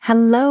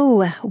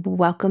Hello,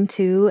 welcome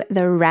to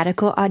the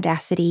Radical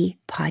Audacity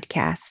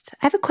podcast.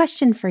 I have a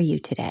question for you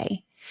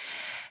today.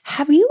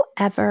 Have you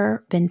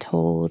ever been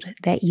told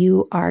that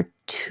you are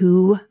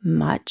too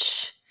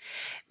much?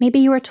 Maybe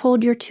you were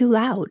told you're too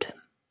loud,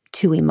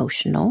 too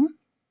emotional,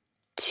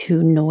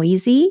 too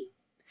noisy,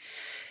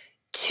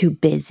 too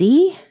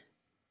busy,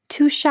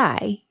 too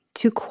shy,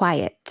 too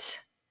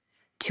quiet,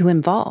 too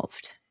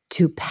involved,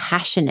 too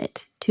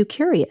passionate, too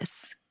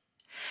curious.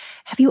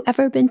 Have you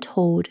ever been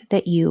told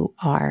that you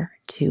are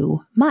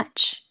too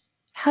much?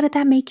 How did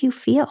that make you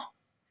feel?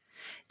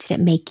 Did it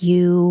make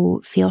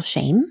you feel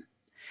shame?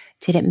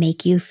 Did it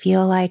make you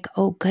feel like,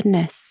 oh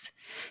goodness,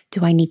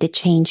 do I need to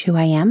change who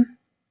I am?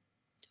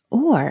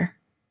 Or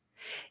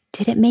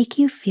did it make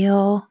you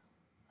feel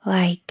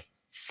like,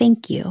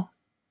 thank you.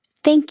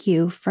 Thank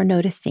you for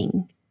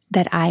noticing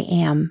that I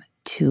am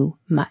too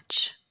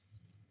much.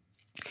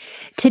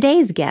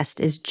 Today's guest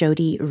is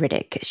Jodi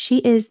Riddick. She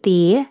is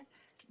the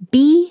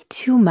Be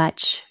Too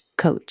Much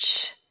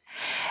coach.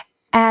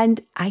 And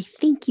I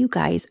think you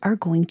guys are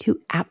going to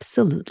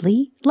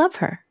absolutely love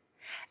her.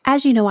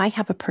 As you know, I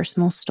have a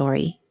personal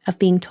story of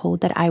being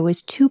told that I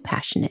was too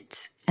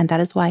passionate, and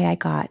that is why I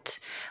got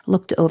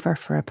looked over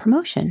for a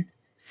promotion.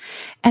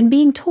 And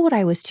being told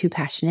I was too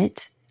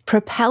passionate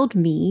propelled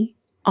me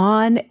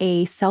on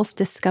a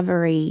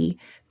self-discovery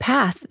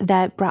path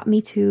that brought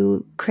me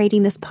to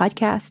creating this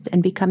podcast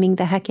and becoming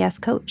the Heck Yes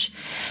coach.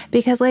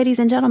 Because ladies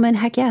and gentlemen,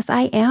 heck yes,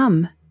 I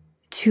am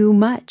too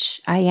much.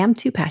 I am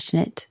too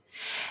passionate,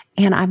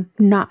 and I'm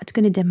not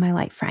going to dim my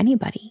light for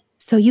anybody.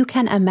 So you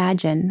can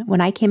imagine when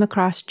I came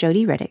across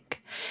Jodi Riddick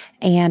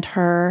and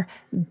her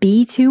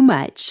Be Too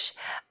Much,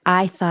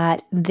 I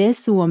thought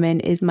this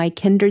woman is my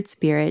kindred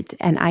spirit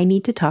and I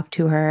need to talk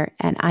to her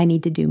and I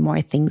need to do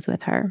more things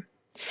with her.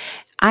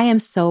 I am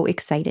so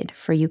excited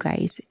for you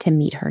guys to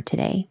meet her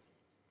today.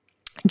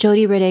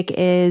 Jodi Riddick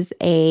is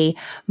a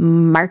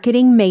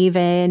marketing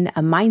maven,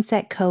 a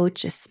mindset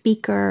coach, a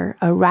speaker,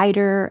 a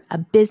writer, a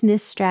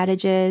business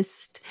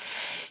strategist.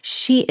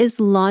 She is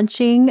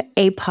launching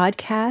a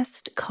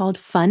podcast called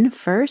Fun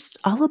First,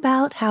 all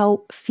about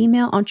how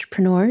female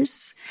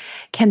entrepreneurs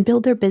can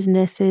build their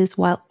businesses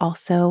while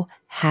also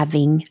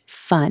having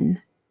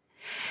fun.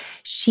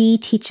 She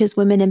teaches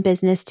women in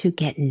business to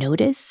get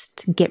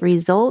noticed, get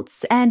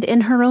results, and in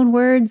her own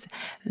words,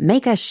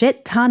 make a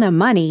shit ton of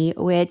money,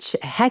 which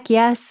heck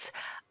yes,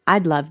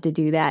 I'd love to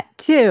do that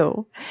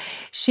too.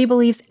 She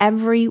believes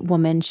every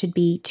woman should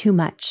be too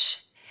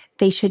much.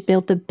 They should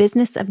build the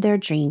business of their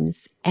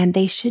dreams, and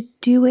they should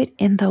do it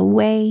in the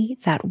way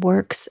that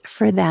works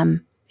for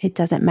them. It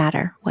doesn't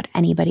matter what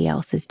anybody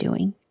else is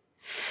doing.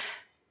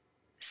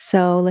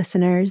 So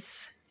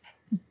listeners,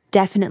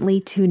 definitely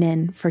tune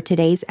in for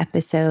today's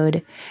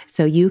episode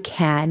so you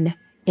can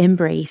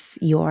embrace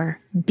your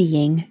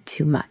being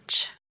too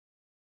much.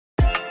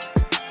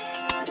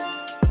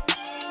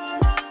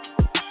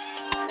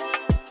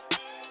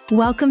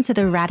 Welcome to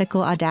the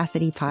Radical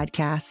Audacity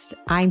podcast.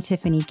 I'm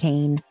Tiffany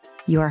Kane,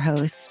 your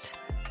host.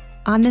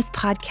 On this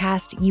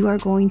podcast, you are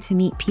going to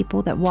meet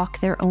people that walk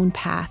their own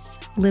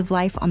path, live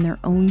life on their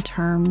own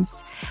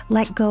terms,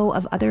 let go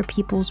of other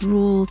people's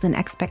rules and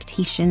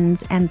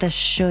expectations and the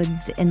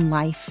shoulds in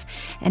life,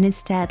 and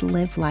instead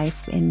live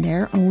life in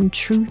their own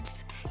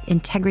truth,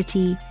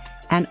 integrity,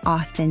 and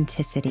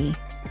authenticity.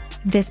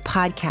 This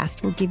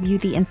podcast will give you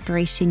the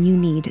inspiration you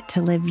need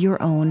to live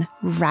your own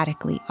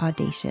radically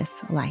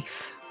audacious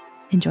life.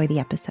 Enjoy the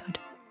episode.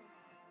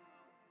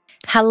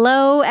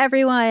 Hello,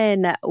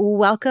 everyone.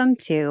 Welcome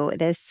to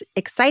this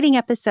exciting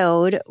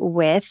episode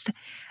with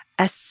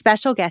a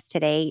special guest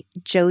today,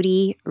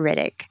 Jodi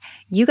Riddick.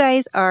 You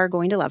guys are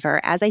going to love her.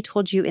 As I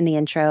told you in the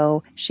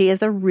intro, she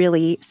is a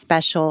really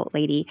special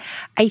lady.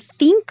 I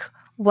think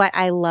what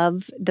I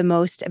love the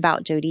most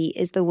about Jodi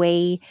is the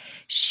way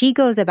she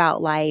goes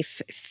about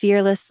life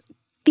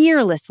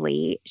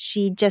fearlessly.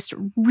 She just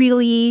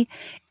really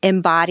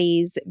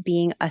embodies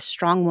being a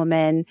strong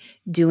woman,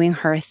 doing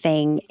her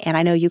thing. And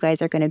I know you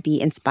guys are going to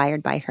be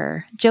inspired by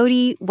her.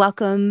 Jodi,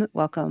 welcome,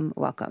 welcome,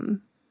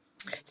 welcome.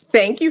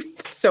 Thank you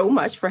so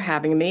much for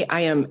having me. I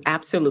am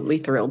absolutely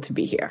thrilled to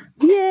be here.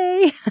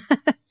 Yay.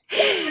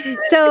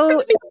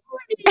 So,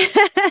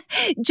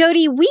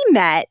 Jodi, we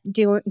met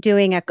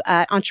doing an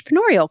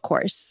entrepreneurial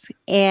course,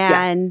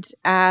 and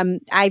yes.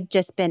 I've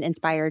just been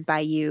inspired by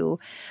you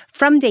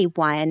from day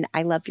one.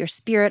 I love your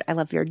spirit. I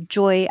love your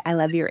joy. I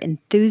love your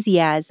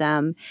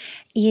enthusiasm.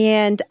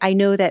 And I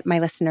know that my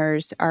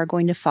listeners are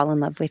going to fall in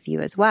love with you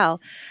as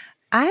well.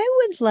 I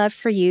would love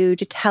for you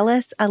to tell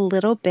us a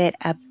little bit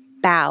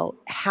about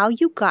how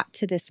you got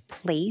to this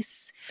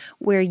place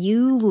where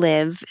you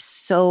live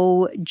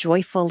so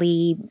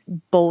joyfully,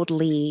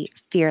 boldly,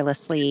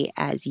 fearlessly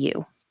as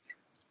you.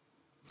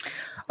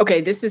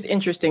 Okay, this is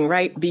interesting,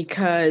 right?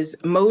 Because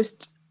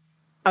most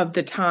of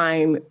the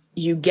time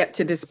you get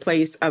to this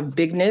place of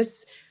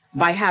bigness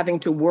by having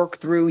to work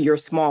through your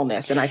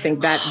smallness. And I think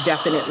that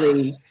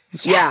definitely,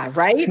 yes. Yeah,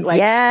 right? Like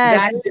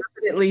yes. That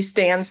definitely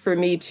stands for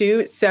me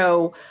too.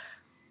 So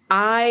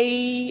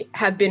I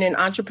have been an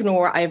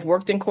entrepreneur. I've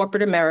worked in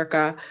corporate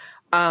America.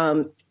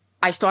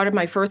 I started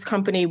my first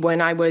company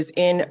when I was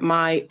in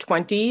my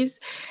 20s,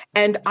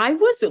 and I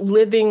was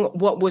living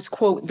what was,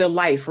 quote, the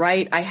life,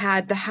 right? I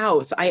had the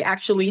house. I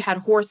actually had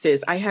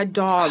horses. I had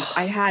dogs.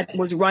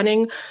 Was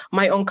running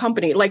my own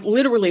company. Like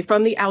literally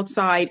from the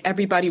outside,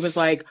 everybody was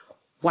like,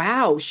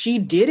 wow, she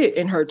did it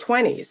in her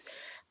 20s.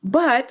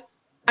 But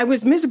I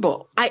was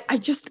miserable. I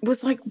just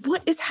was like,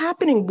 what is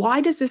happening? Why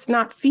does this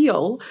not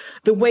feel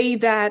the way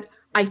that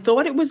I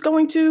thought it was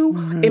going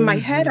to? In my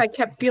head, I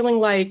kept feeling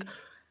like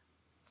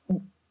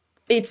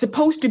it's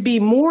supposed to be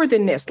more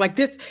than this, like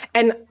this.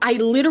 And I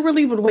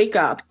literally would wake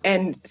up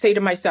and say to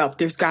myself,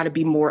 there's got to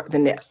be more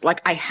than this.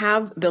 Like I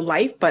have the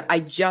life, but I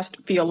just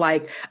feel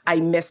like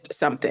I missed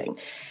something.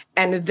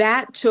 And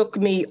that took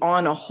me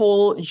on a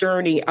whole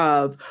journey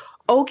of,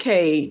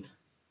 okay,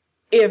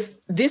 if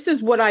this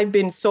is what I've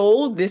been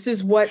sold, this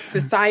is what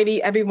society,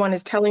 everyone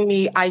is telling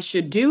me I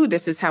should do,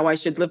 this is how I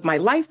should live my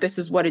life, this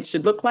is what it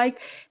should look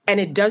like, and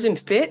it doesn't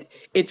fit,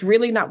 it's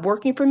really not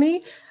working for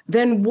me,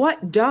 then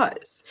what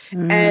does?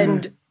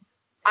 And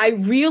I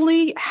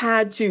really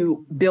had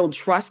to build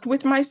trust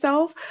with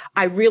myself.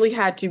 I really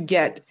had to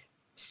get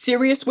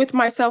serious with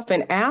myself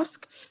and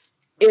ask,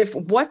 if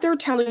what they're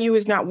telling you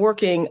is not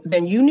working,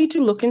 then you need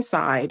to look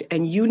inside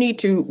and you need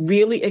to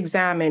really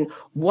examine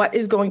what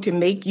is going to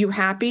make you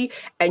happy.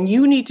 And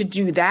you need to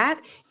do that.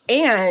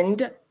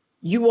 And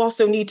you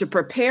also need to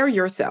prepare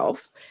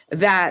yourself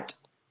that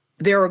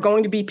there are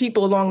going to be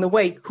people along the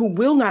way who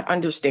will not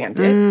understand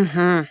it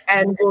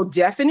and will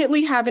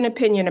definitely have an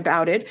opinion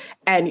about it.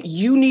 And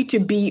you need to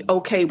be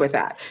okay with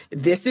that.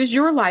 This is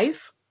your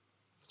life.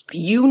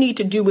 You need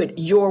to do it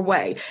your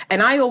way.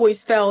 And I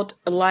always felt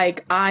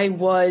like I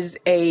was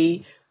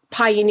a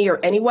pioneer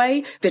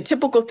anyway. The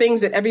typical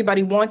things that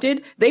everybody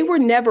wanted, they were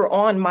never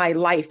on my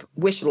life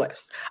wish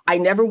list. I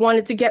never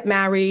wanted to get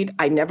married.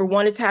 I never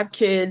wanted to have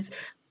kids.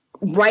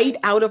 Right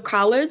out of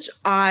college,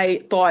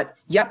 I thought,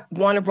 yep,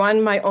 want to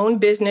run my own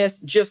business.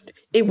 Just,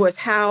 it was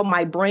how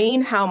my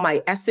brain, how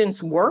my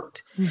essence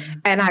worked.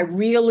 And I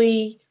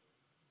really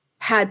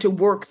had to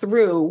work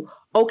through,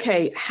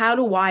 okay, how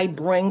do I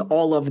bring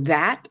all of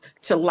that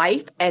to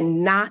life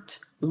and not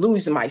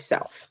lose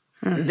myself?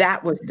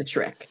 That was the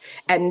trick.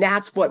 And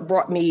that's what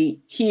brought me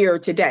here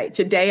today.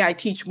 Today, I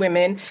teach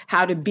women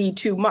how to be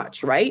too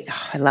much, right?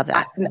 Oh, I love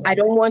that. I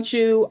don't want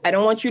you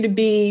to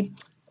be,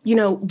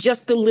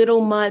 just a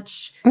little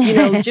much,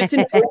 just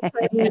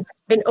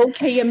an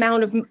okay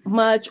amount of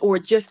much or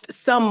just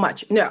some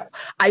much. No,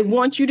 I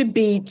want you to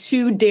be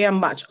too damn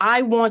much.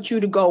 I want you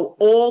to go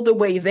all the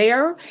way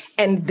there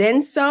and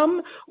then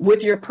some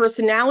with your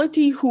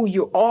personality, who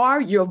you are,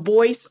 your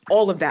voice,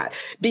 all of that.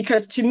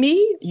 Because to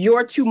me,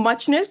 your too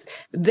muchness,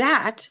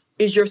 that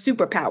is your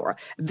superpower.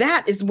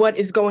 That is what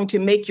is going to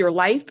make your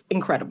life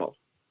incredible.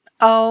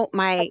 Oh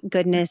my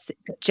goodness,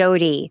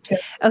 Jodi.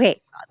 Okay,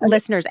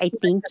 listeners, I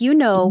think you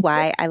know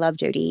why I love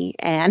Jodi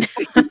and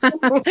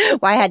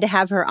why I had to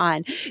have her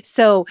on.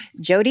 So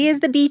Jodi is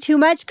the Be Too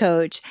Much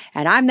coach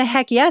and I'm the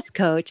Heck Yes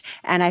coach.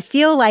 And I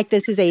feel like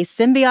this is a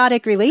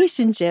symbiotic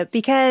relationship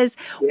because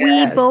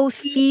we both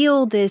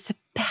feel this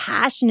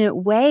passionate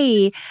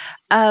way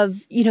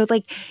of, you've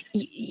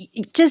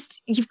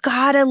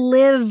got to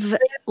live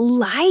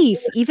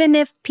life, even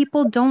if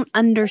people don't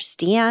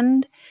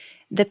understand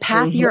the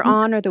path you're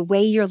on or the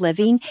way you're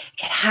living.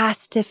 It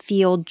has to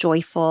feel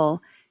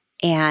joyful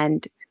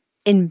and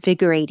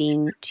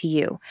invigorating to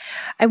you.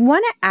 I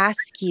want to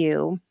ask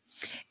you,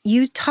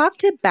 you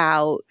talked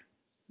about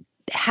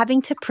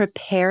having to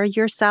prepare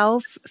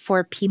yourself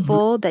for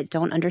people that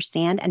don't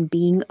understand and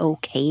being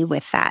okay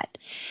with that.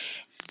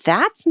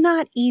 That's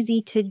not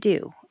easy to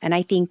do. And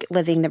I think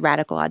living the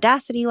radical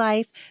audacity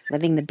life,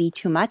 living the Be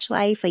Too Much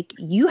life, like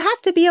you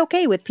have to be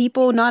okay with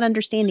people not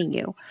understanding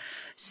you.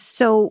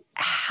 So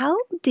how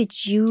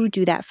did you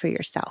do that for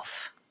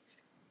yourself?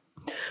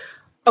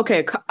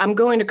 Okay, I'm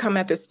going to come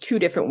at this two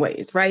different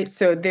ways, right?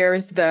 So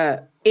there's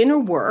the inner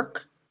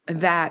work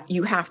that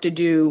you have to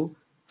do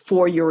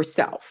for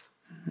yourself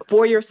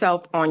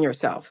on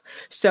yourself.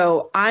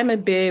 So I'm a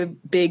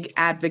big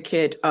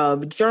advocate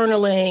of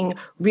journaling,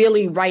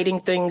 really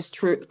writing things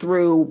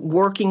through,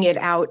 working it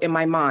out in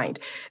my mind.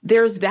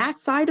 There's that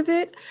side of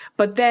it,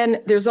 but then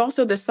there's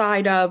also the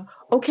side of,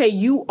 okay,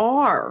 you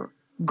are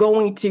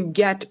going to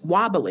get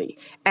wobbly,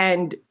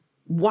 and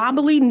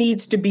wobbly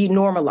needs to be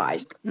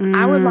normalized.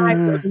 Our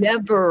lives are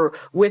never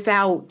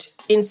without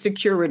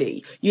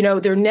insecurity.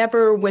 They're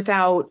never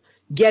without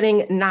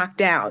getting knocked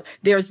down.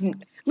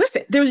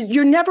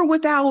 You're never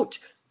without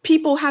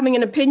people having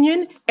an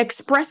opinion,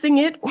 expressing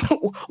it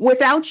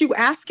without you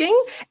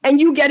asking, and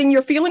you getting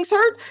your feelings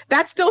hurt.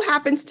 That still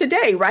happens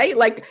today, right?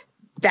 Like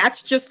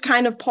that's just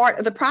kind of part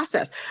of the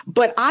process.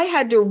 But I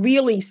had to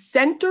really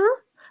center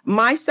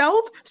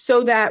myself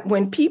so that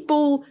when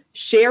people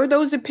share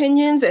those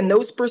opinions and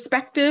those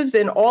perspectives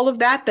and all of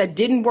that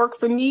didn't work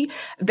for me,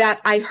 that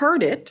I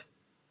heard it.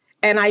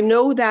 And I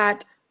know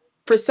that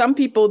for some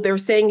people, they're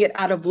saying it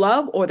out of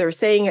love or they're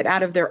saying it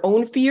out of their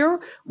own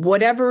fear,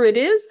 whatever it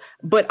is.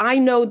 But I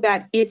know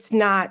that it's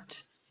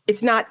not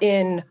It's not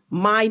in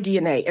my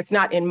DNA. It's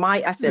not in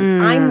my essence.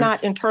 I'm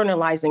not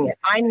internalizing it.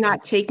 I'm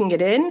not taking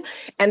it in.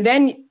 And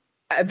then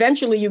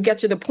eventually you get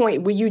to the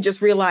point where you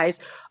just realize,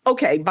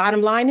 okay,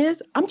 bottom line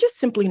is I'm just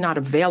simply not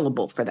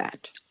available for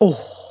that.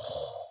 Oh,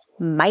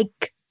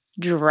 mic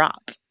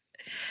drop.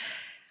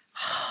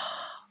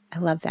 I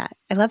love that.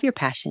 I love your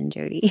passion,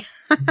 Jodi.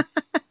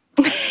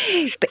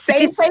 But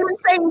same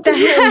to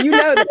you. You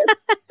know that.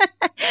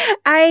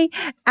 I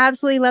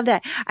absolutely love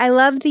that. I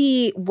love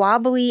the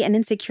wobbly and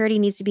insecurity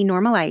needs to be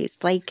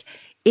normalized. Like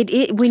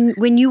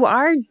when you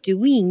are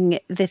doing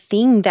the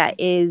thing that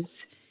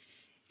is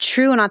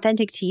true and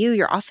authentic to you,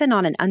 you're often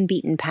on an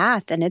unbeaten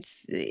path, and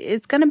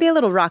it's going to be a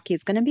little rocky.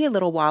 It's going to be a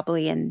little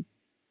wobbly, and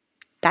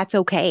that's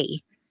okay,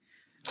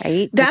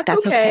 right? That's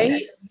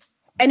okay.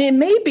 And it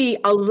may be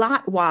a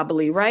lot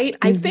wobbly, right?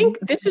 I think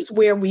this is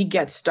where we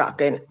get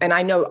stuck. And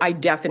I know I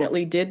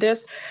definitely did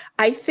this.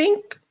 I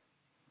think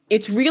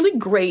it's really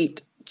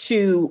great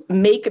to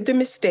make the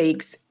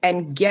mistakes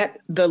and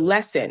get the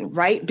lesson,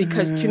 right?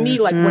 Because to me,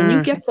 like when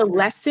you get the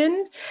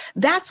lesson,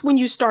 that's when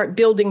you start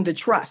building the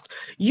trust.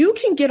 You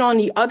can get on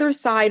the other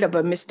side of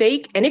a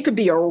mistake and it could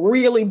be a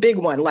really big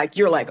one. Like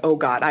you're like, oh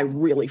God, I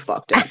really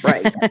fucked up,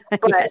 right?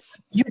 But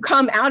you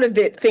come out of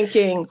it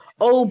thinking,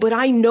 oh, but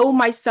I know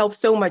myself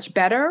so much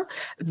better.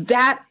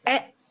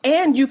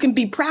 And you can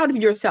be proud of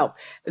yourself.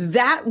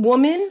 That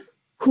woman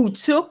who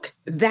took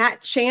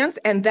that chance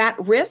and that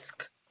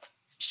risk,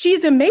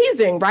 she's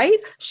amazing, right?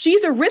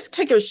 She's a risk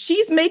taker.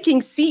 She's making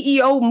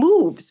CEO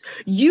moves.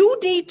 You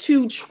need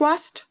to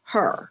trust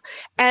her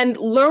and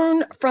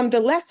learn from the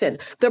lesson.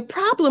 The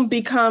problem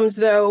becomes,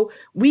 though,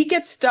 we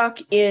get stuck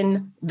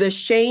in the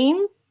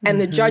shame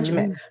and the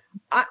judgment.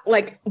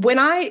 When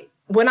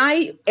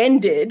I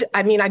ended,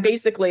 I mean,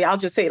 I'll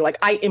just say, like,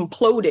 I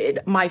imploded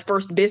my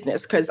first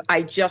business because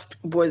I just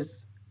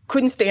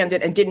couldn't stand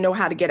it and didn't know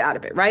how to get out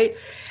of it, right?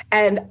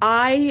 And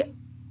I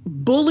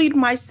bullied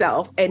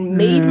myself and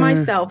made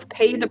myself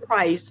pay the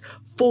price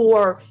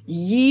for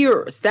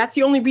years. That's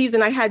the only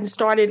reason I hadn't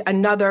started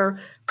another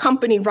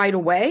company right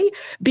away,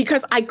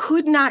 because I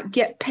could not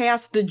get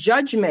past the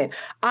judgment.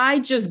 I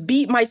just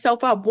beat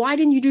myself up. Why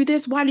didn't you do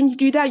this? Why didn't you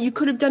do that? You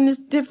could have done this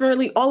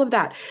differently, all of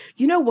that.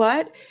 You know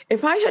what?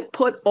 If I had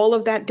put all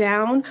of that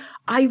down,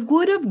 I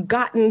would have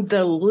gotten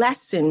the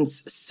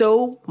lessons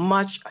so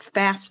much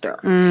faster.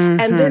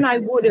 And then I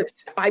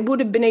would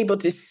have been able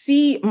to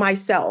see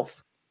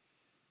myself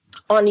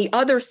on the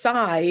other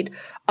side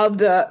of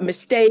the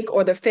mistake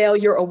or the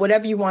failure or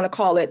whatever you want to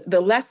call it,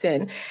 the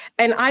lesson.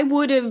 And I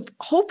would have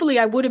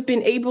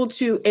been able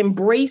to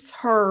embrace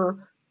her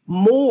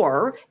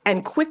more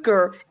and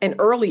quicker and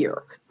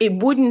earlier.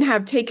 It wouldn't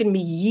have taken me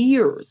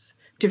years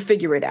to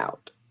figure it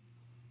out.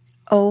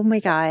 Oh my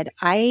God.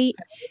 I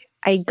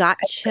got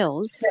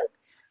chills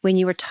when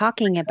you were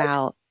talking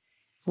about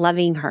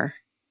loving her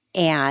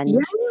and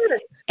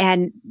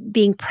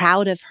being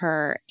proud of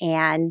her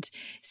and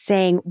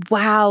saying,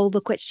 wow,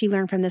 look what she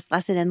learned from this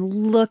lesson and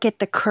look at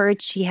the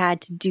courage she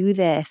had to do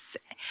this.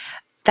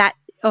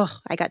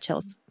 I got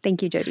chills.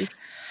 Thank you, Jodi.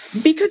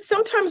 Because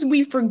sometimes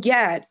we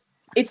forget.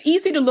 It's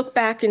easy to look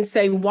back and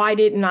say, why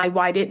didn't I?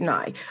 Why didn't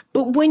I?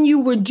 But when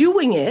you were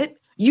doing it,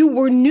 you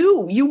were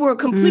new. You were a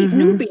complete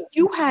newbie.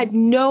 You had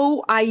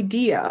no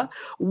idea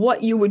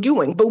what you were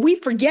doing. But we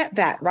forget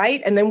that,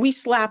 right? And then we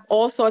slap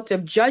all sorts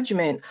of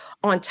judgment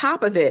on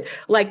top of it.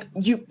 Like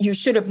you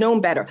should have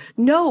known better.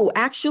 No,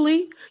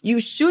 actually, you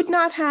should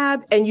not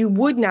have, and you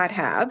would not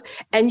have.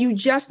 And you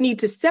just need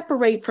to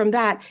separate from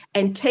that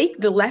and take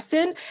the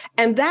lesson.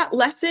 And that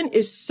lesson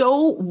is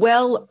so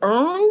well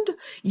earned.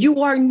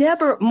 You are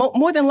never,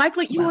 more than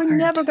likely, you are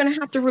never going to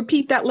have to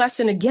repeat that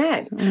lesson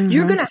again.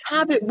 You're going to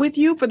have it with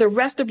you for the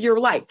rest of your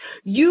life.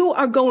 You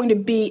are going to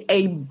be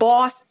a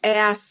boss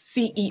ass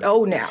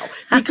CEO now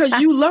because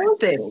you learn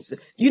things.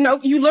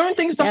 You learn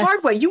things the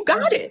hard way. You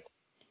got it.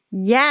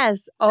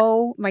 Yes.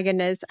 Oh my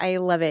goodness. I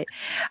love it.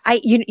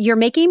 You're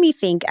making me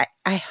think.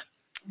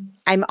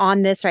 I'm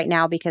on this right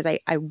now because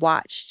I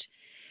watched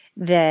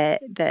the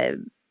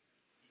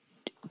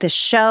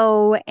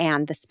show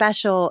and the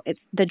special.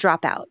 It's The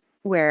Dropout,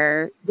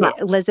 where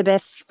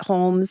Elizabeth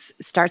Holmes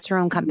starts her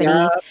own company.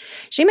 Yeah.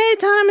 She made a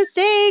ton of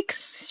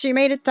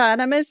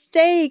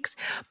mistakes.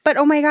 But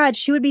oh my God,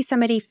 she would be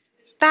somebody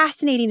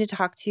fascinating to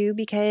talk to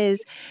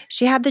because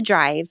she had the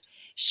drive.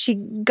 She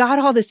got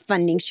all this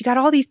funding. She got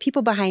all these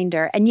people behind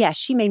her. And yes,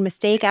 she made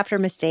mistake after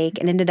mistake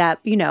and ended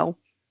up,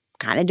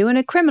 kind of doing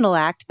a criminal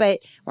act,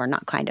 or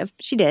not kind of,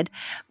 she did.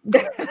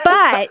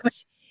 But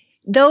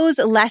those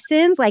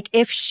lessons, like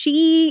if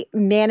she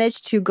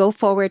managed to go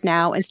forward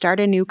now and start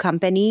a new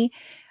company,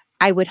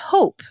 I would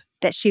hope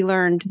that she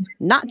learned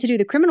not to do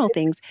the criminal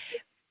things.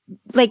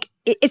 Like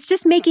it's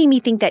just making me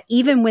think that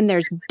even when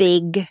there's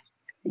big,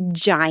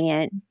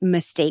 giant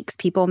mistakes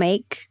people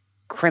make,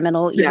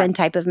 criminal even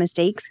type of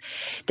mistakes,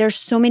 there's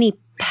so many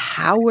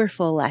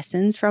powerful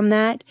lessons from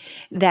that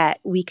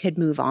we could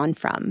move on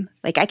from.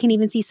 Like I can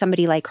even see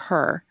somebody like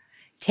her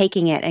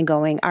taking it and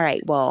going, all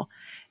right, well,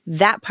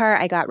 that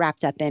part I got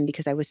wrapped up in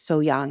because I was so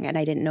young and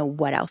I didn't know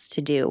what else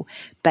to do.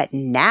 But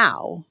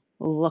now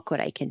look what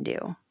I can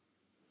do.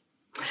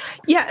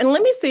 Yeah. And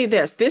let me say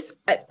this,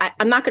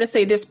 I'm not going to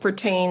say this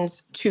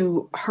pertains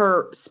to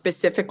her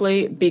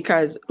specifically,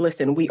 because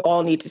listen, we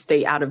all need to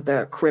stay out of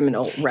the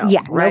criminal realm,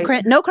 Yeah.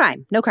 right? No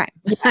crime.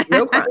 Yeah,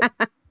 no crime.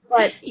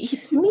 But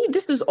to me,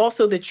 this is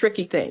also the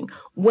tricky thing.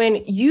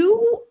 When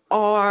you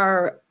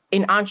are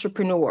an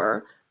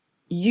entrepreneur,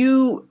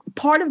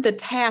 part of the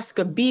task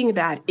of being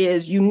that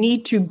is you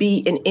need to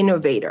be an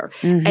innovator.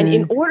 And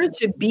in order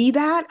to be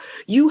that,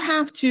 you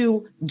have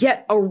to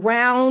get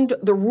around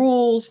the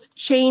rules,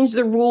 change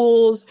the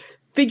rules,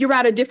 figure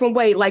out a different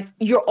way. Like,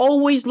 you're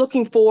always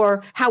looking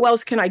for, how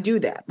else can I do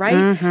that?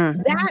 Right?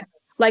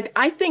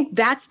 I think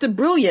that's the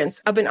brilliance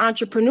of an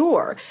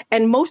entrepreneur.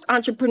 And most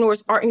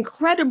entrepreneurs are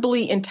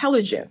incredibly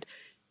intelligent.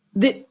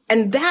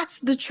 And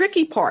that's the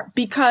tricky part,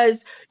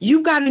 because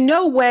you've got to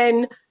know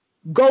when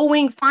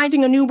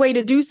finding a new way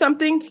to do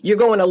something, you're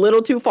going a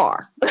little too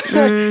far.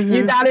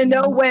 You got to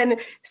know when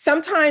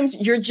sometimes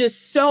you're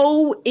just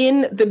so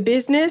in the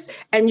business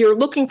and you're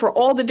looking for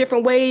all the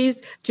different ways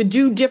to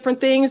do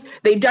different things.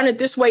 They've done it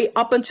this way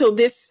up until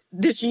this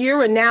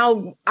year, and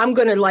now I'm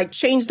going to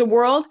change the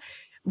world.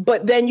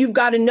 But then you've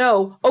got to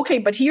know, okay,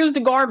 but here's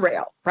the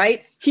guardrail,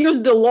 right?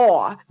 Here's the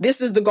law.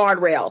 This is the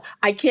guardrail.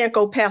 I can't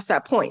go past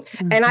that point.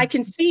 And I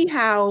can see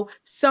how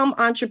some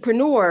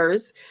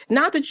entrepreneurs,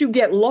 not that you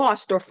get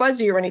lost or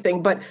fuzzy or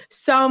anything, but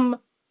some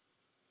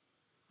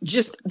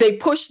they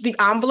push the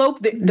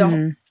envelope.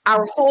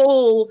 Our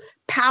whole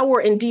power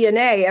and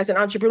DNA as an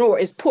entrepreneur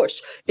is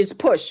push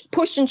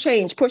and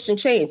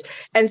change.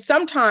 And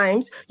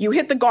sometimes you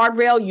hit the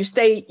guardrail, you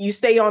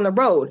stay on the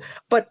road.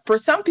 But for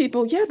some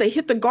people, they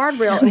hit the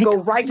guardrail and go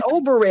right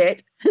over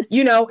it,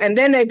 and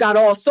then they've got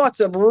all sorts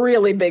of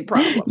really big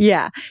problems.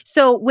 Yeah.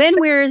 So when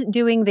we're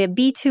doing the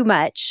be too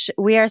much,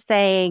 we are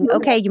saying,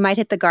 okay, you might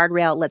hit the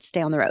guardrail. Let's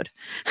stay on the road.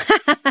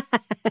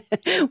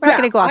 We're not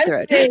going to go off the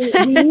road.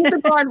 We need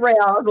the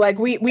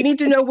guardrails. We need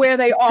to know where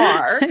they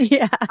are.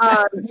 Yeah.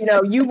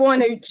 You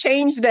want to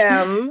change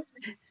them.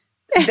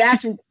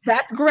 That's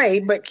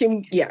great. But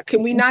can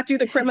we not do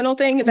the criminal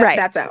thing?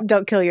 That's out.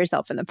 Don't kill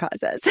yourself in the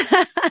process.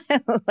 I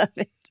love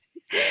it.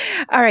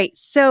 All right.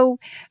 So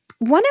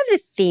one of the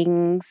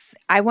things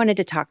I wanted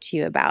to talk to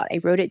you about, I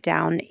wrote it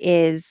down,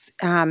 is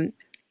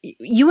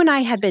you and I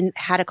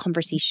had a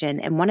conversation,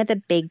 and one of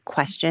the big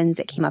questions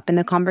that came up in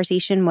the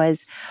conversation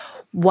was,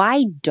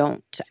 why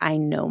don't I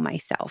know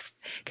myself?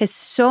 Because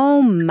so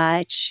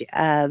much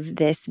of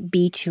this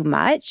be too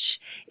much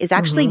is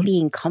actually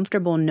being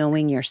comfortable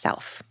knowing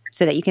yourself,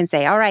 so that you can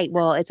say, all right,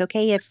 well, it's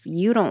okay if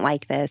you don't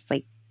like this,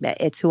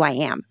 it's who I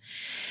am.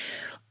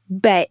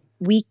 But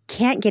we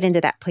can't get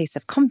into that place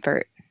of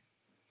comfort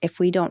if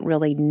we don't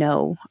really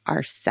know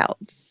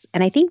ourselves.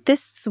 And I think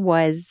this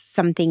was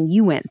something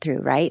you went through,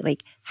 right?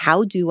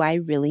 How do I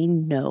really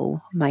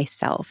know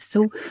myself?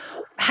 So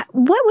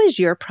what was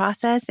your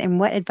process, and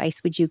what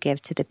advice would you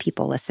give to the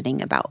people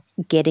listening about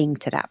getting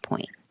to that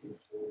point?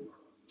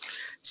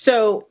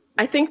 So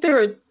I think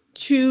there are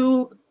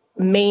two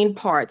main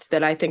parts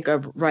that I think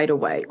of right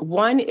away.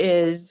 One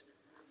is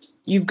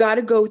you've got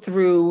to go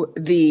through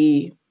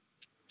the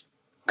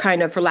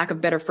kind of, for lack of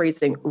better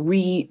phrasing,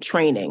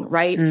 retraining,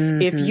 right?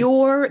 If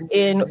you're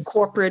in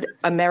corporate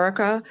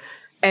America,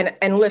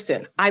 and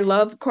listen, I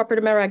love corporate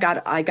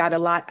America. I got a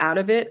lot out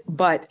of it,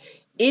 but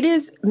it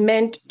is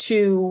meant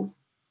to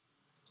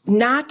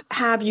not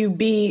have you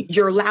be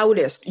your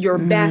loudest, your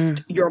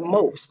best, your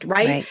most,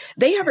 right?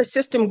 They have a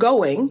system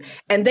going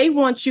and they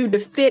want you to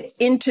fit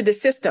into the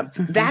system.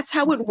 That's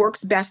how it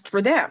works best for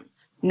them.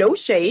 No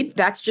shade.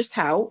 That's just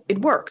how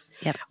it works.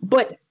 Yep.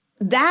 But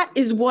that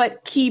is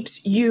what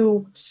keeps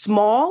you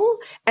small,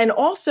 and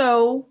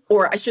also,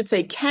 or I should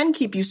say, can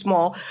keep you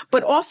small,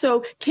 but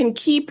also can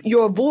keep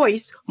your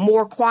voice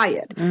more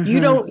quiet. You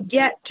don't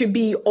get to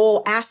be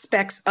all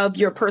aspects of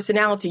your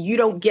personality. You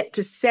don't get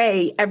to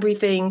say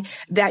everything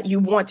that you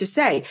want to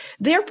say.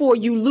 Therefore,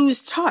 you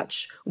lose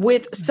touch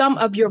with some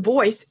of your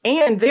voice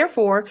and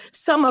therefore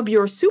some of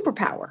your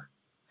superpower.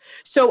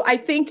 So I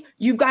think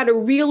you've got to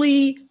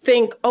really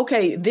think,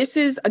 okay, this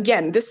is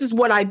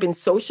what I've been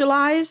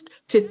socialized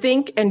to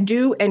think and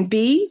do and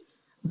be,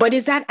 but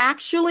is that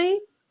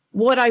actually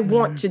what I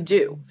want to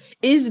do?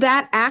 Is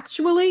that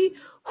actually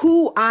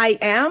who I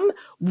am?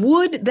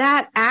 Would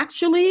that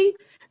actually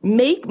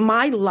make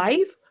my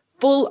life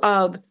full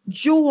of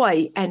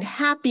joy and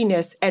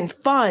happiness and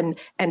fun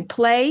and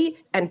play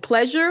and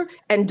pleasure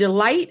and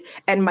delight,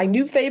 and my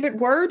new favorite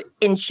word,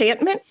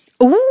 enchantment?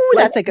 Ooh,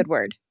 that's a good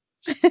word.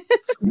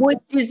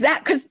 Is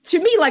that, because to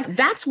me,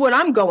 that's what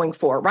I'm going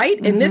for, right?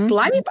 In this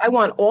life, I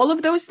want all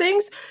of those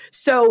things.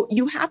 So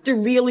you have to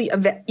really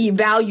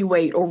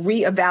evaluate or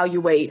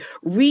reevaluate,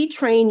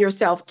 retrain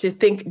yourself to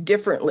think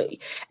differently.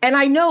 And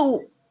I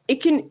know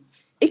it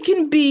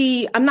can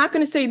be, I'm not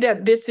going to say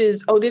that this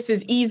is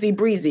easy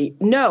breezy.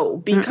 No,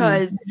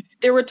 because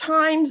there were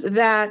times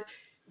that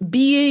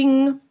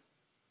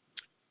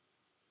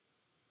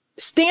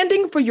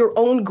standing for your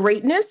own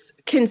greatness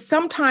can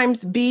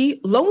sometimes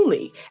be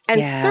lonely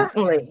and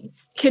certainly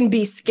can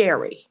be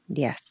scary.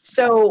 Yes.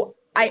 So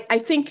I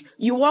think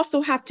you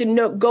also have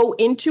to go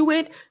into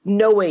it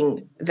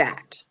knowing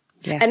that.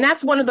 Yes. And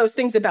that's one of those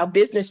things about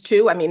business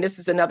too. I mean, this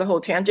is another whole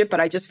tangent,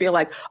 but I just feel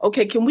like,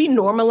 okay, can we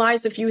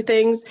normalize a few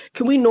things?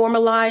 Can we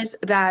normalize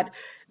that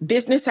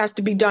business has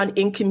to be done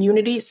in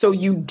community so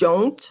you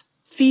don't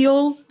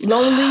feel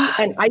lonely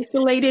and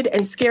isolated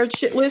and scared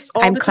shitless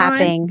all the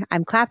time?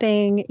 I'm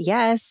clapping.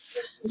 Yes.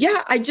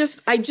 Yeah, I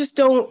just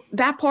don't,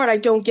 that part I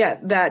don't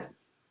get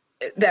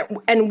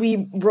and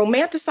we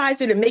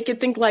romanticize it and make it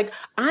think like,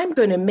 I'm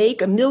going to make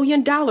 $1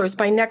 million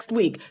by next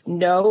week.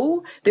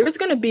 No, there's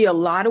going to be a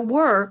lot of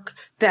work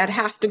that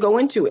has to go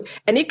into it.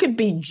 And it could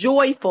be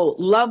joyful,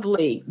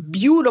 lovely,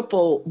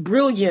 beautiful,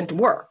 brilliant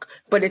work,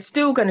 but it's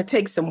still going to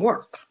take some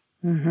work.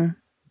 Mm-hmm.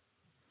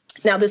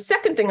 Now, the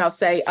second thing I'll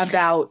say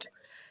about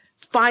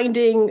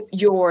finding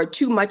your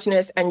too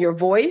muchness and your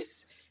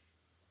voice,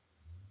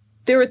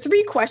 there are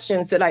 3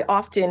 questions that I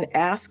often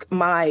ask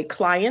my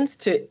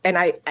clients and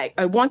I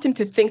want them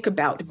to think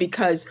about,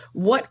 because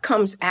what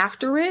comes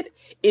after it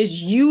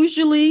is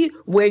usually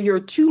where your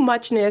too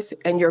muchness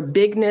and your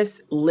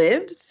bigness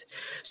lives.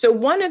 So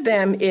one of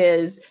them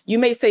is, you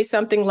may say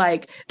something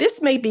like,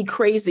 this may be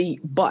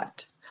crazy,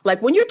 but.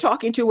 Like when you're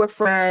talking to a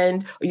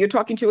friend or you're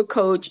talking to a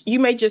coach, you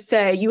may just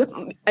say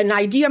an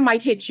idea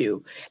might hit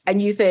you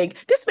and you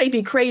think, this may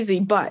be crazy,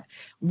 but.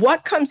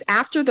 What comes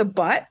after the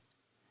but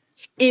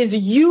is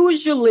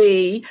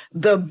usually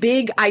the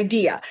big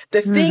idea,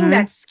 the thing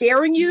that's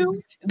scaring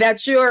you,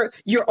 that you're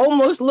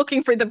almost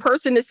looking for the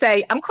person to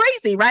say, I'm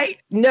crazy, right?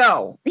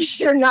 No,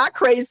 you're not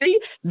crazy.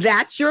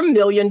 That's your $1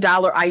 million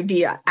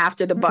idea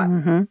after the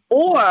but.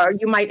 Or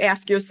you might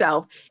ask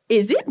yourself,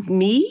 is it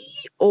me,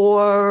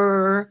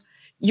 or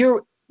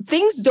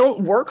things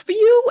don't work for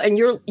you and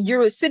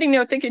you're sitting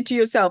there thinking to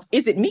yourself,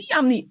 is it me?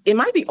 Am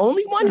I the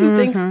only one who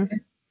thinks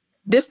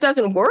this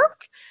doesn't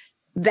work?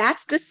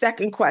 That's the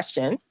second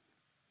question.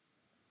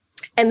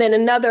 And then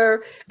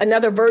another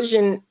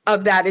version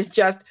of that is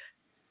just,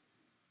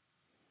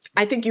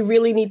 I think you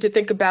really need to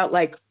think about,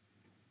 like,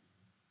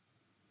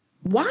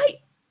 why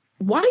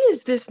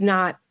is this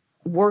not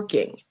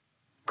working?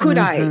 Could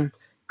I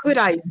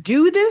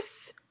do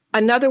this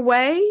another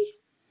way?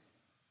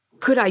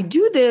 Could I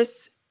do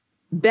this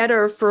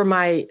better for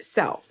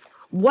myself?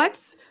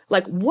 What's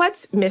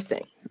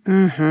missing?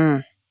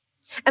 And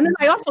then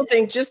I also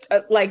think just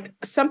like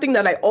something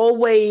that I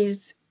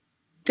always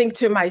think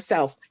to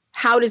myself,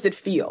 how does it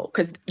feel?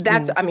 Because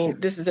that's, I mean,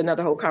 this is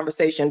another whole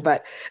conversation,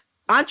 but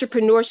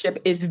entrepreneurship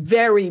is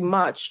very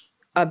much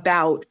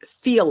about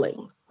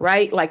feeling,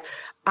 right? Like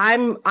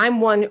I'm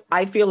one,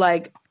 I feel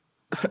like,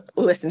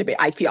 listen to me,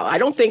 I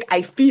don't think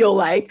I feel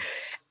like,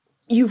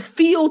 you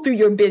feel through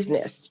your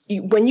business.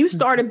 When you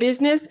start a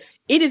business,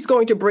 it is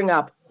going to bring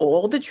up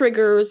all the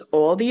triggers,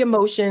 all the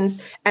emotions.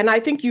 And I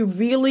think you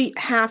really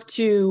have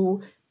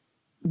to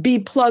be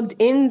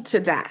plugged into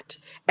that.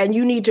 And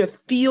you need to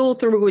feel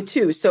through it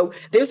too. So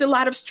there's a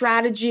lot of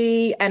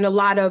strategy and a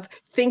lot of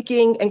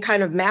thinking and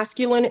kind of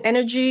masculine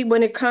energy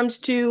when it comes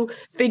to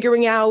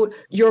figuring out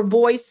your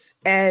voice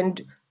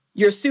and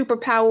your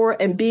superpower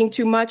and being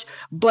too much.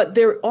 But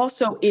there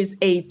also is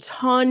a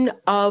ton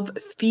of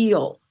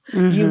feel.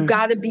 You've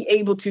got to be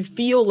able to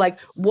feel like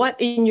what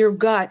in your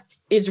gut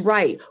is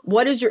right.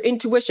 What is your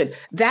intuition?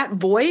 That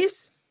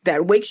voice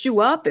that wakes you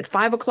up at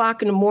 5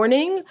 o'clock in the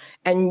morning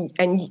and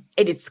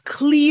it's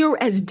clear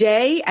as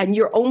day and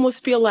you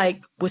almost feel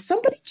like, was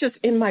somebody just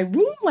in my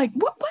room? Like,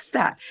 what was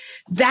that?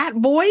 That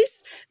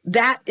voice,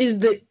 that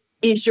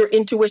is your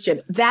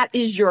intuition. That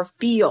is your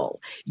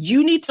feel.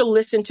 You need to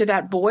listen to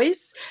that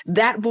voice.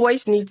 That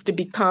voice needs to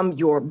become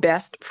your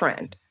best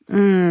friend.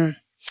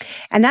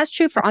 And that's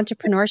true for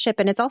entrepreneurship.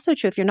 And it's also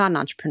true if you're not an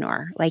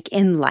entrepreneur, like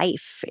in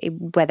life,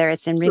 whether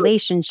it's in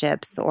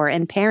relationships or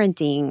in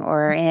parenting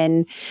or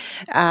in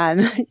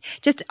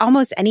just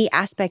almost any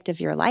aspect of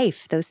your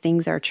life. Those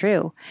things are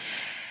true.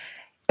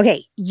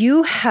 Okay,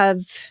 you have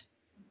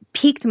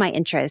piqued my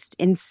interest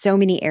in so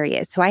many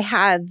areas. So I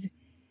have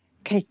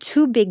kind of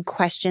 2 big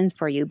questions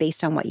for you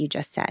based on what you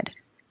just said,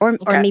 or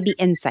maybe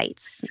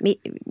insights.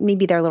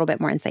 Maybe they're a little bit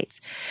more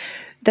insights.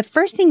 The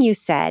first thing you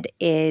said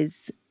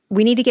is,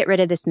 we need to get rid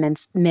of this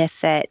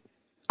myth that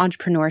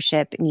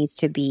entrepreneurship needs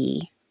to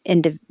be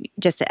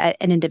just an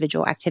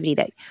individual activity,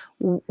 that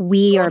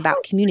we are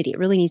about community. It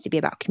really needs to be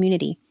about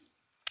community.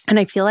 And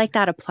I feel like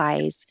that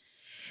applies,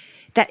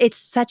 that it's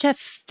such a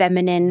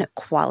feminine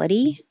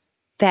quality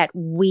that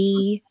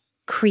we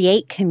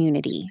create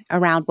community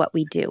around what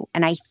we do.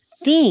 And I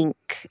think,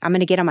 I'm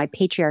going to get on my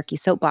patriarchy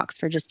soapbox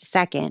for just a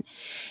second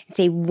and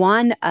say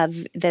one of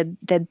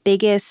the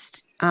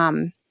biggest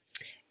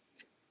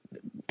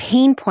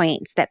pain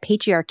points that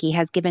patriarchy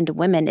has given to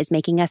women is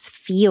making us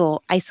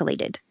feel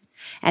isolated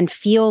and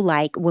feel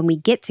like when we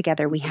get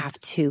together, we have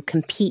to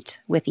compete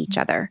with each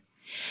other.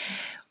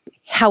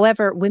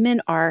 However,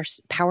 women are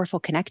powerful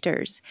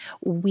connectors.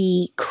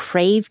 We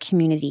crave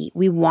community.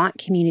 We want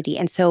community.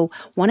 And so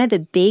one of the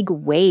big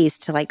ways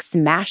to like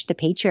smash the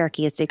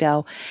patriarchy is to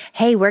go,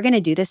 hey, we're going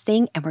to do this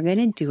thing and we're going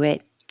to do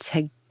it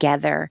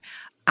together.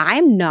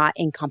 I'm not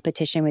in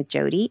competition with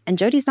Jodi, and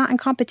Jodi's not in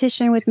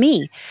competition with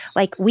me.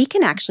 Like, we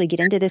can actually get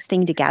into this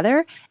thing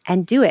together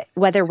and do it,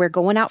 whether we're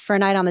going out for a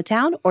night on the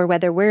town or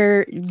whether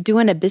we're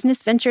doing a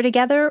business venture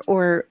together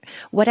or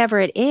whatever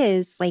it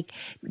is. Like,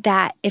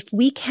 that if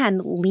we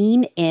can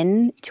lean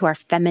in to our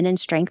feminine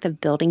strength of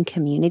building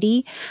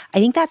community, I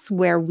think that's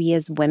where we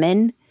as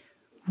women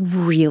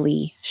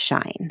really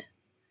shine.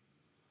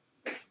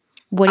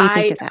 What do you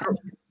think of that?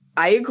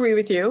 I agree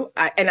with you.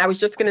 And I was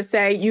just going to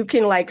say, you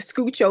can like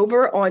scooch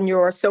over on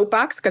your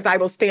soapbox because I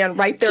will stand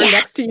right there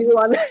next to you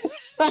on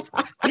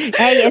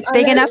Hey, it's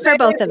big enough for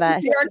both of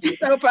us.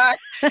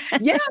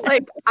 Yeah,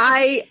 like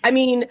I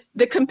mean,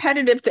 the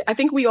competitive, I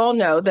think we all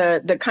know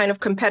the kind of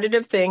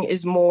competitive thing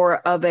is more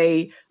of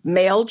a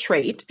male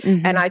trait.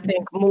 Mm-hmm. And I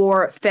think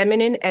more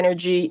feminine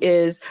energy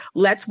is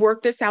let's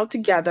work this out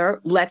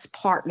together. Let's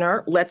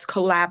partner. Let's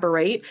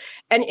collaborate.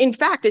 And in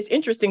fact, it's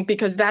interesting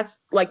because that's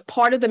like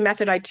part of the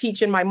method I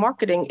teach in my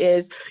marketing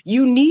is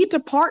you need to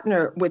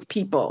partner with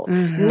people,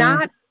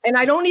 and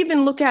I don't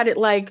even look at it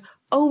like,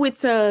 oh,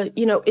 it's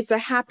a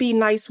happy,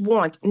 nice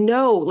want.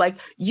 No, like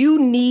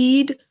you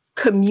need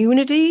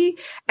community.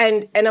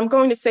 And I'm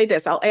going to say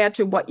this, I'll add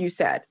to what you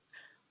said.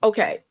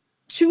 Okay.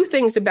 2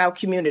 things about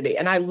community.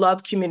 And I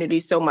love community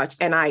so much.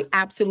 And I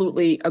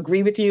absolutely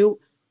agree with you.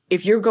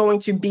 If you're going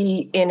to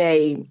be in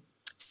a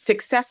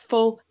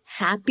successful,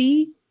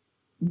 happy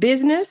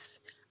business,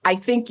 I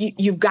think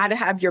you've got to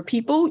have your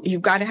people,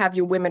 you've got to have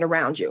your women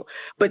around you.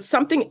 But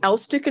something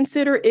else to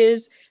consider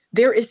is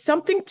there is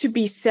something to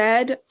be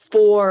said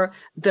for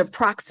the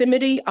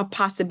proximity of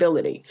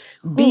possibility.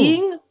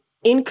 Being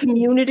in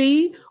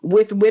community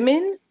with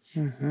women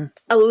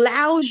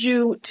allows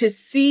you to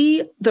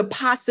see the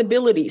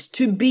possibilities,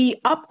 to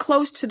be up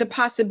close to the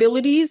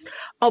possibilities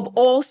of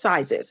all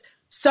sizes.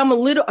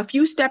 A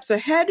few steps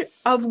ahead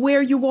of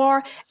where you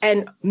are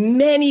and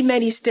many,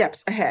 many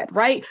steps ahead,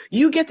 right?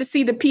 You get to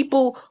see the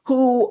people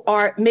who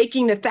are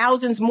making the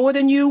thousands more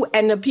than you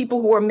and the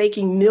people who are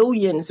making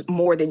millions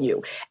more than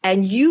you.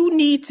 And you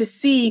need to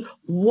see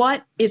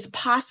what is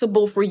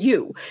possible for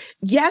you.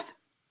 Yes,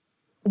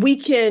 we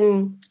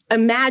can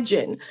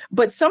imagine,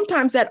 but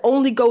sometimes that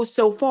only goes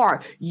so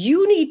far.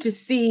 You need to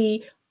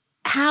see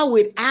how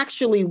it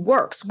actually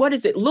works. What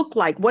does it look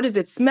like? What does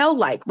it smell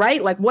like,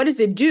 right? Like, what does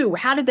it do?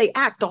 How do they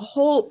act? The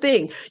whole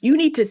thing. You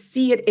need to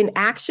see it in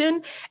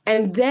action.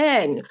 And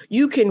then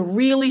you can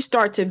really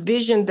start to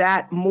vision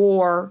that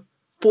more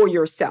for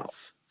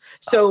yourself.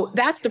 So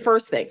that's the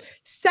first thing.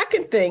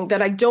 Second thing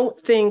that I don't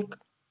think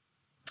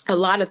a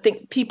lot of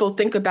people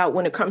think about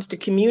when it comes to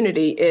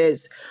community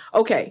is,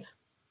 okay,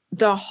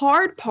 the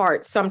hard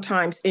part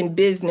sometimes in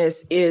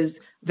business is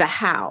the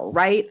how,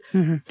 right?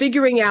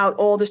 Figuring out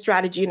all the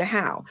strategy and the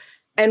how.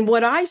 And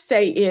what I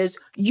say is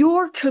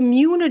your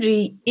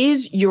community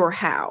is your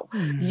how.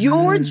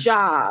 Your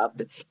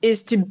job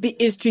is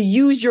to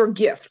use your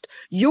gift.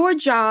 Your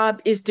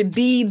job is to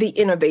be the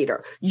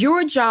innovator.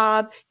 Your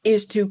job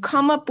is to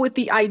come up with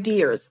the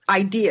ideas,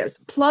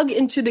 plug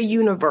into the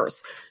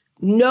universe.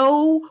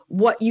 Know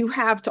what you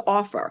have to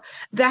offer.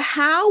 The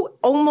how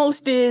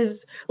almost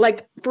is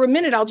like, for a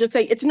minute, I'll just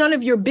say it's none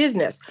of your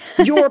business.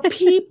 Your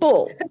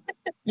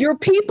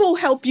people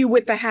help you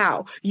with the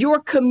how.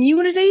 Your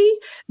community,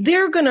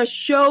 they're going to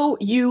show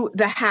you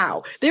the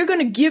how. They're going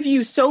to give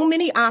you so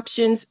many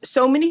options,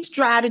 so many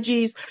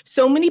strategies,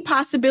 so many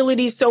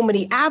possibilities, so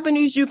many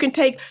avenues you can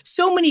take,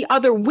 so many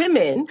other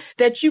women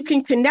that you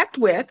can connect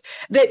with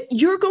that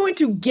you're going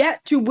to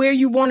get to where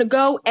you want to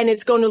go. And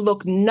it's going to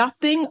look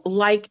nothing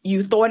like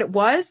you thought it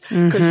was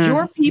because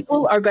your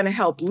people are going to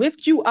help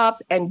lift you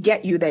up and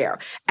get you there.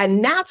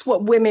 And that's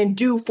what women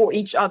do for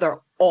each other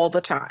all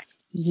the time.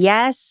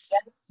 Yes,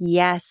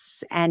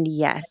 yes, and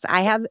yes.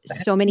 I have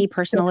so many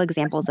personal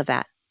examples of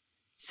that.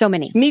 So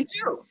many. Me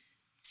too.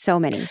 So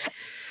many.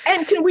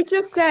 And can we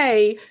just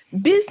say,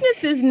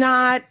 business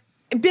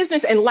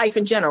and life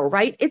in general,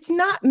 right? It's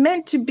not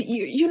meant to be,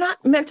 you're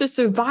not meant to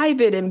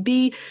survive it and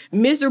be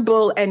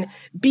miserable and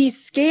be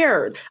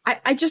scared.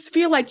 I just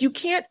feel like you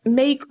can't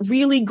make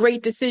really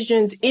great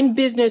decisions in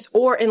business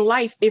or in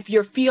life if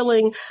you're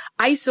feeling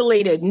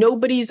isolated.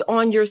 Nobody's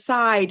on your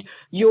side.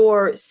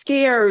 You're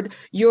scared.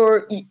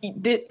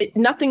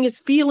 Nothing is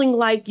feeling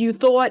like you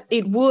thought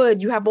it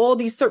would. You have all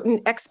these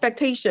certain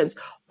expectations,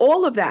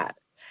 all of that.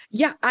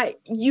 Yeah,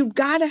 you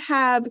got to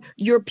have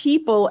your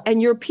people,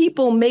 and your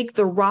people make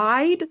the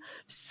ride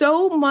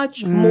so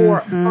much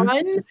more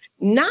fun,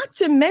 not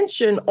to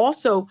mention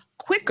also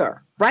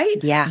quicker, right?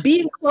 Yeah.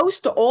 Being close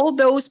to all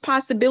those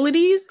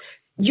possibilities.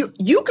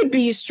 You could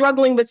be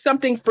struggling with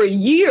something for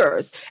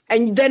years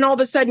and then all of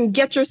a sudden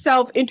get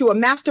yourself into a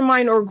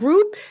mastermind or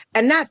group,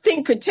 and that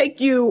thing could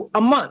take you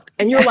a month.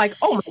 And you're like,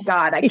 oh my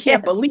God, I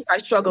can't believe I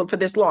struggled for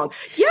this long.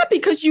 Yeah,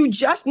 because you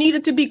just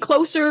needed to be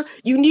closer.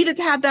 You needed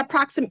to have that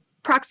proximity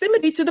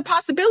to the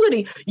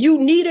possibility. You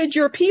needed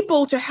your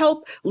people to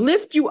help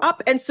lift you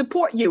up and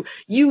support you.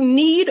 You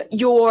need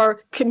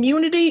your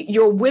community,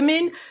 your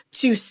women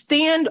to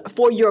stand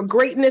for your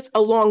greatness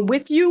along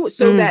with you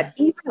so that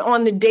even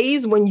on the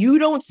days when you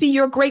don't see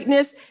your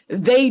greatness,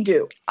 they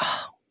do.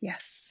 Oh,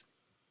 yes.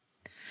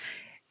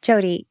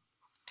 Jodi,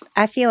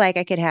 I feel like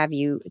I could have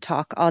you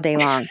talk all day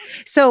long.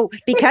 So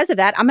because of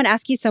that, I'm going to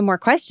ask you some more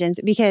questions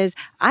because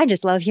I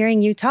just love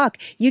hearing you talk.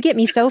 You get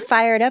me so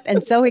fired up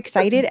and so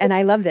excited, and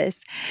I love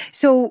this.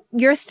 So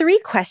your 3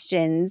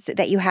 questions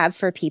that you have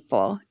for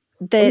people,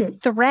 the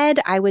thread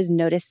I was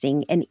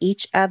noticing in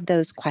each of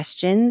those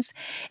questions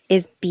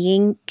is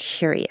being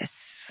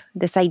curious.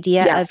 This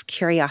idea of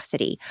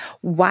curiosity.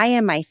 Why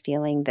am I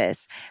feeling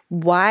this?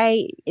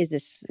 Why is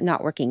this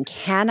not working?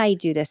 Can I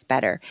do this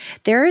better?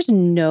 There's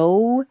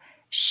no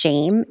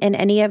shame in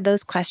any of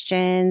those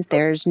questions.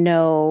 There's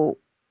no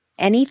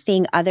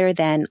anything other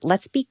than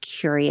let's be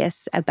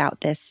curious about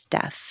this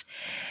stuff.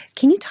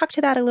 Can you talk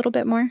to that a little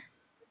bit more?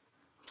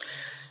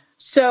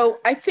 So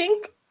I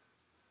think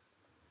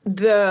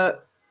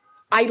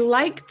I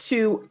like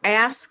to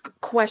ask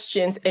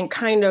questions and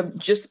kind of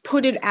just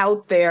put it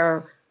out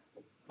there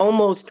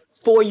almost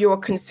for your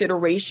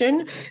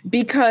consideration,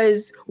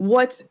 because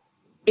what's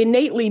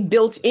innately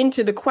built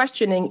into the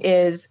questioning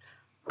is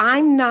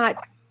I'm not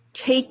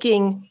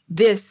taking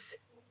this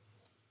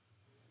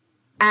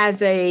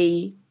as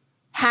a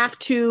have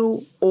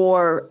to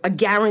or a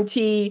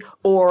guarantee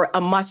or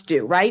a must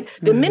do, right?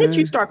 The minute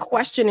you start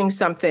questioning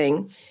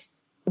something,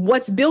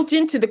 what's built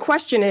into the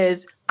question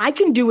is I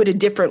can do it a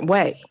different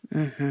way.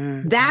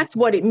 That's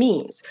what it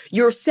means.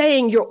 You're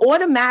saying you're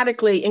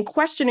automatically, in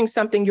questioning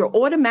something, you're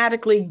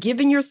automatically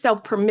giving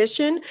yourself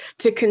permission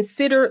to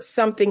consider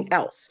something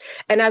else.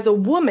 And as a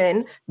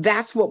woman,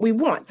 that's what we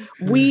want.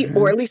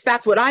 Or at least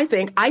that's what I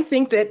think. I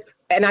think that,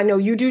 and I know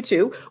you do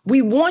too,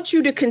 we want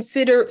you to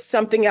consider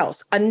something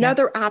else,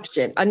 another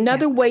option,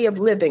 another way of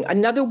living,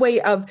 another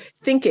way of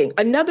thinking,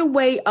 another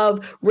way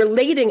of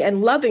relating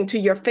and loving to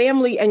your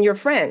family and your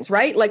friends,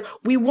 right? Like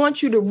we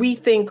want you to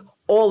rethink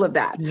all of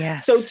that.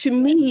 Yes. So to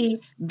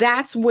me,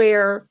 that's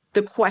where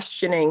the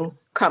questioning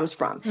comes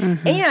from.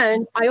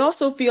 And I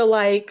also feel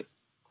like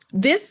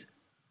this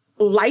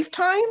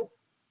lifetime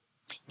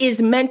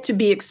is meant to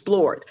be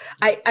explored.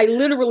 I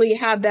literally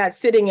have that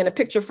sitting in a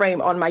picture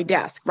frame on my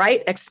desk,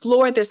 right?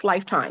 Explore this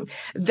lifetime.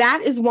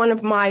 That is one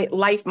of my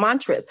life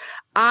mantras.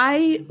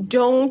 I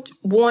don't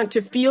want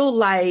to feel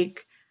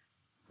like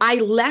I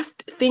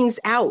left things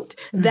out,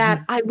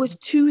 that I was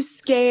too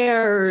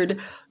scared,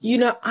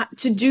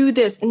 to do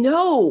this.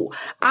 No,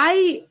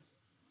 I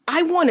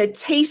want to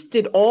taste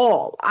it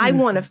all. I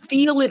want to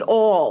feel it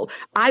all.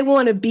 I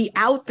want to be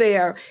out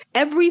there.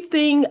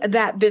 Everything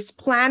that this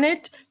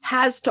planet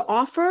has to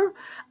offer,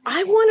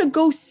 I want to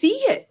go see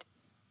it.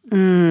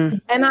 And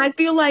I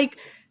feel like,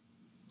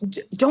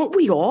 don't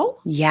we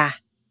all? Yeah.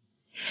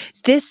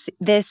 This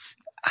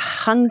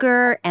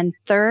hunger and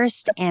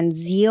thirst and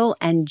zeal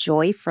and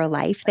joy for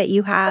life that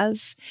you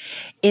have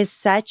is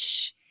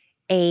such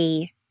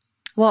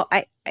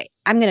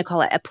I'm going to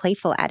call it a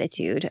playful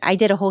attitude. I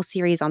did a whole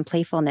series on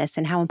playfulness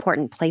and how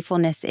important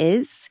playfulness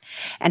is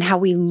and how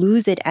we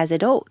lose it as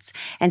adults.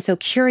 And so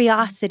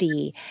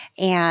curiosity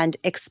and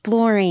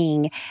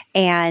exploring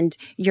and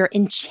your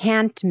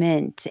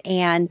enchantment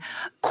and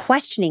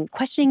questioning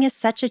is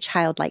such a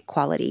childlike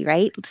quality,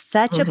 right?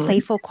 Such a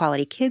playful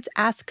quality. Kids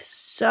ask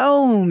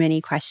so many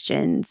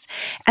questions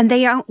and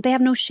they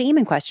have no shame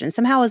in questions.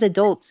 Somehow as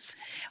adults,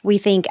 we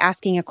think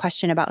asking a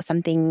question about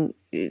something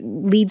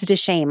leads to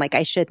shame. Like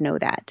I should know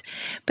that.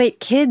 But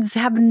kids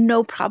have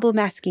no problem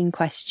asking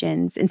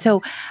questions. And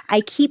so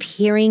I keep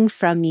hearing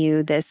from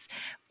you this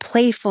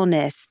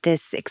playfulness,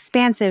 this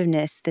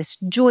expansiveness, this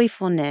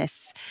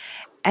joyfulness,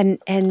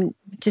 and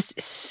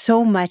just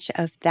so much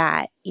of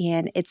that.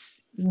 And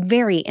it's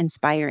very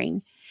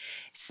inspiring.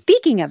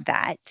 Speaking of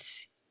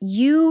that,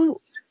 you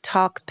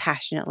talk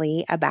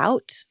passionately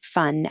about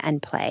fun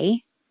and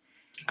play.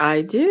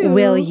 I do.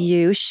 Will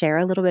you share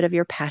a little bit of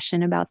your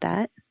passion about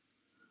that?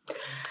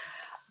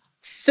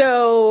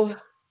 So,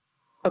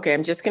 okay,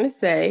 I'm just going to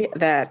say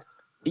that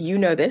you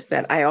know this,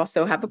 that I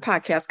also have a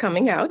podcast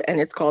coming out and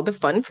it's called the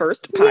Fun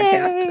First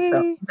Podcast. Yay!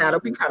 So that'll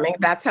be coming.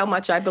 That's how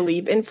much I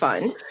believe in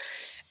fun.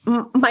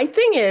 My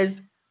thing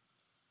is,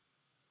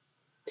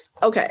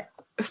 okay,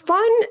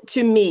 fun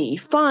to me,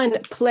 fun,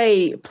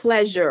 play,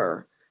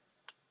 pleasure,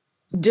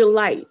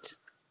 delight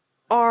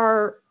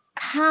are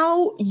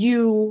how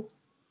you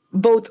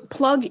both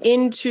plug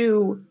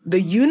into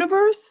the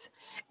universe,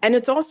 and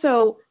it's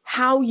also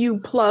how you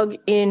plug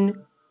in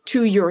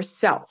to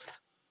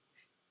yourself.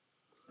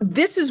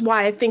 This is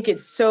why I think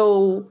it's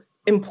so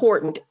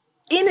important.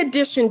 In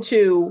addition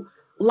to,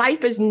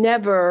 life is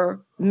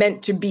never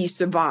meant to be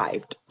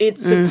survived.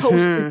 It's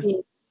supposed to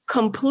be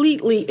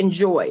completely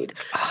enjoyed.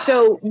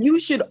 So you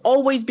should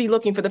always be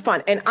looking for the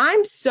fun. And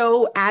I'm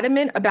so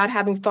adamant about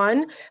having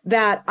fun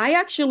that I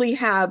actually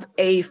have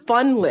a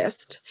fun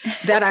list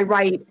that I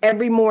write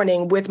every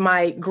morning with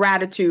my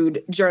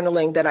gratitude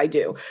journaling that I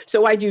do.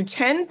 So I do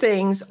 10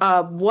 things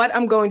of what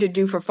I'm going to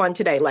do for fun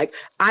today. Like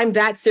I'm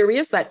that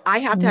serious that I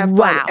have to have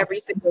fun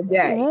every single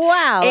day.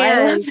 Wow.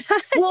 And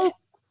I love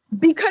that.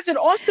 Because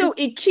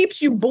it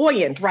keeps you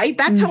buoyant, right?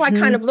 That's how I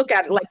kind of look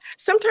at it. Like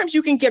sometimes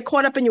you can get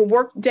caught up in your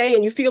work day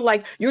and you feel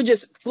like you're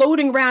just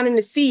floating around in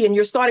the sea and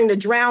you're starting to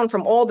drown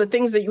from all the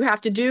things that you have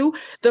to do.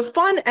 The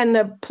fun and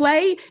the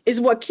play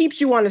is what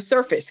keeps you on the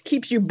surface,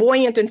 keeps you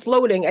buoyant and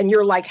floating. And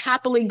you're like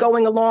happily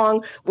going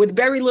along with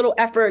very little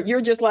effort.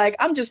 You're just like,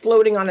 I'm just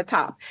floating on the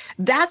top.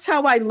 That's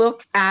how I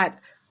look at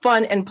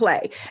fun and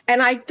play.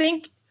 And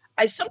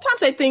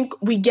sometimes I think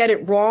we get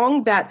it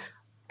wrong that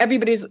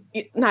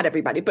not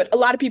everybody, but a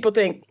lot of people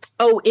think,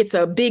 oh, it's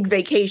a big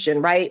vacation,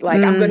 right?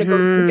 Like I'm going to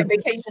go take a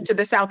vacation to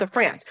the south of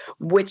France,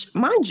 which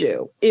mind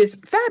you is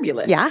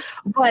fabulous. Yeah.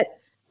 But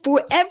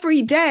for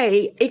every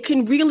day, it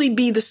can really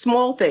be the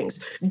small things.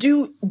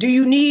 Do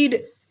you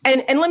need,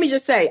 and let me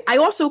just say, I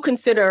also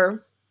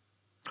consider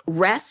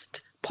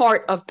rest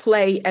part of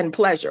play and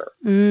pleasure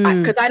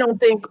because I don't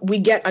think we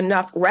get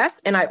enough rest.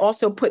 And I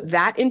also put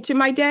that into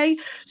my day.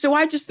 So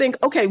I just think,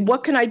 okay,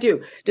 what can I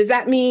do? Does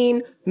that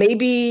mean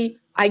maybe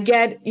I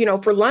get,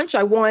 for lunch,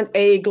 I want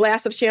a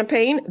glass of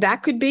champagne?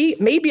 That could be.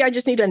 Maybe I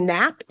just need a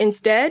nap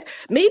instead.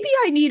 Maybe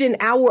I need an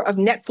hour of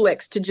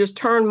Netflix to just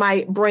turn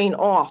my brain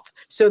off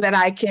so that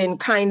I can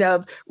kind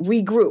of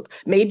regroup.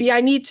 Maybe I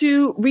need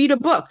to read a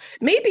book.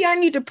 Maybe I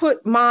need to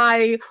put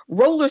my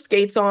roller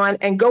skates on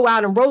and go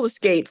out and roller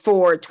skate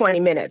for 20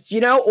 minutes,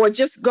 or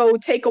just go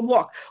take a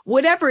walk.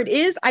 Whatever it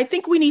is, I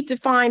think we need to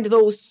find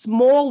those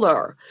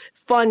smaller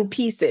fun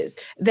pieces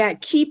that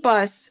keep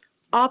us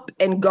up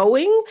and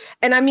going.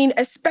 And I mean,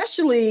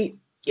 especially,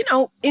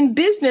 in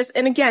business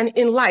and again,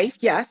 in life,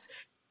 yes,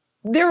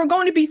 there are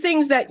going to be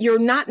things that you're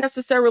not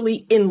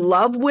necessarily in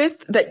love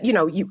with that,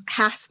 you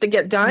has to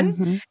get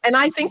done. And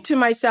I think to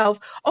myself,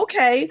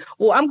 okay,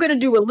 well, I'm going to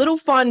do a little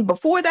fun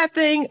before that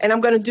thing. And I'm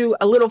going to do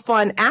a little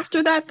fun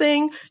after that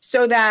thing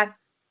so that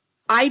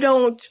I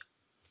don't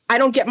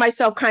get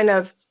myself kind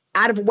of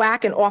out of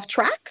whack and off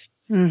track.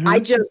 I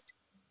just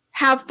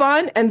have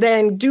fun and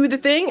then do the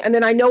thing. And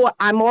then I know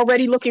I'm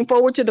already looking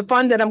forward to the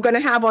fun that I'm going to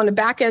have on the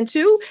back end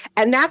too.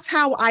 And that's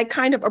how I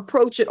kind of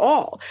approach it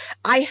all.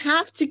 I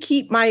have to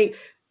keep my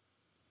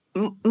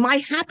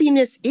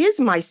happiness is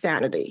my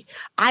sanity.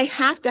 I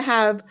have to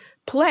have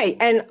play.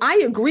 And I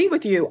agree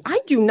with you.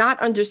 I do not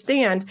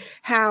understand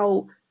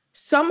how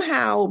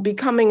somehow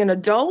becoming an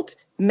adult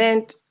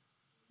meant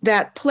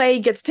that play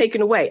gets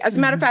taken away. As a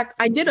matter of fact,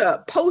 I did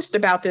a post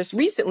about this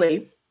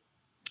recently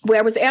where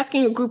I was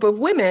asking a group of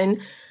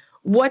women,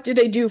 what do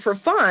they do for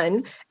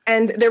fun?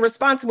 And their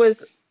response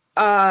was,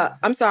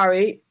 I'm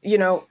sorry,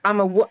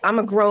 I'm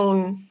a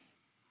grown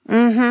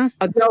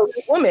adult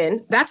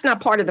woman. That's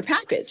not part of the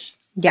package.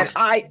 Yeah. And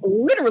I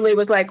literally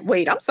was like,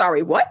 wait, I'm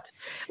sorry, what?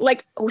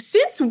 Like,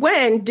 since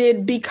when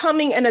did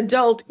becoming an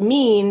adult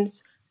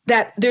means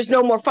that there's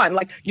no more fun?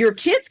 Like your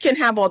kids can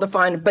have all the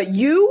fun, but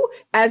you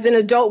as an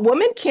adult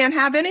woman can't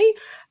have any?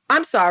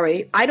 I'm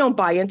sorry. I don't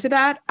buy into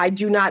that. I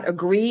do not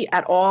agree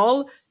at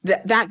all.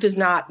 That does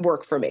not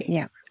work for me.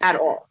 Yeah. At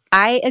all.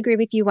 I agree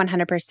with you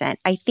 100%.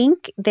 I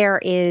think there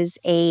is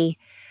a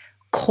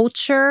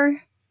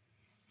culture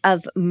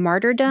of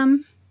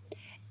martyrdom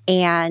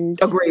and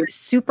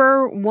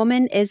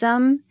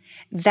superwomanism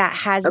that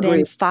has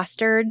been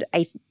fostered.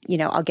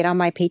 I'll get on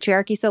my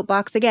patriarchy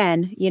soapbox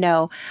again.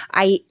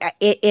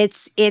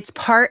 It's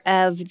part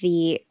of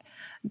the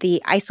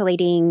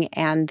isolating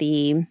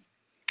and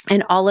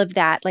all of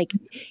that. Like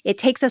it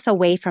takes us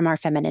away from our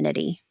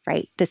femininity,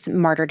 right? This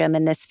martyrdom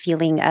and this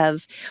feeling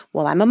of,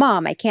 well, I'm a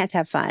mom, I can't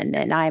have fun.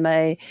 And I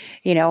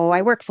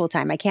work full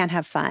time, I can't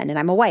have fun. And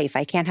I'm a wife,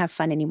 I can't have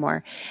fun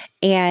anymore.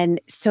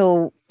 And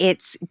so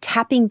it's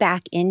tapping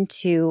back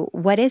into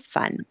what is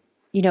fun,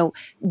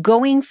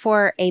 going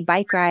for a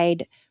bike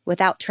ride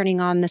without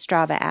turning on the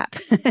Strava app,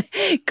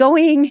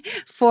 going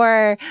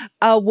for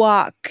a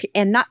walk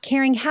and not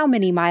caring how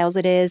many miles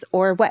it is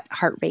or what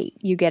heart rate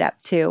you get up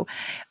to.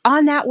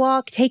 On that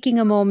walk, taking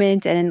a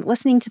moment and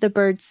listening to the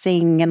birds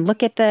sing and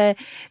look at the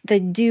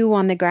dew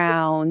on the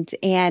ground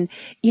and,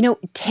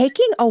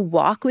 taking a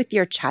walk with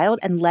your child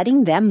and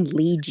letting them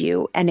lead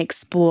you and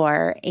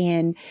explore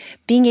and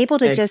being able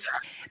to just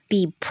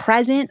be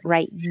present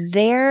right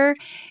there.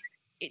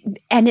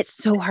 And it's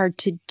so hard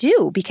to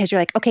do because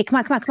you're like, okay, come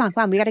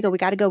on. We gotta go.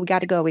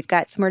 We've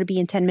got somewhere to be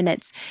in 10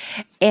 minutes.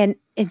 And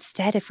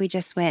instead, if we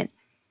just went,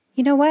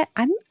 you know what?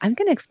 I'm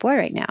going to explore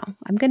right now.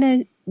 I'm going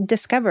to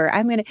discover.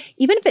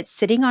 Even if it's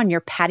sitting on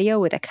your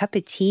patio with a cup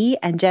of tea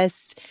and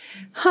just,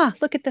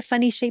 look at the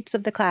funny shapes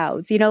of the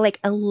clouds, like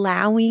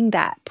allowing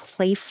that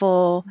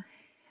playful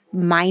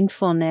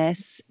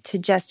mindfulness to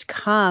just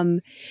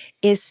come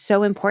is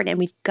so important. And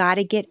we've got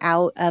to get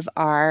out of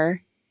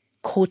our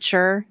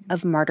culture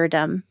of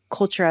martyrdom,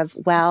 culture of,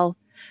 well,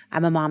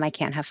 I'm a mom, I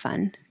can't have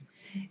fun.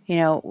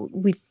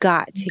 We've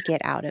got to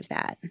get out of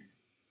that.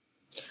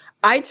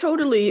 I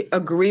totally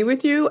agree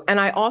with you. And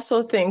I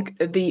also think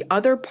the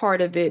other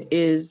part of it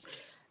is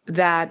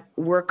that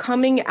we're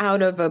coming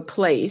out of a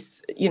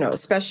place,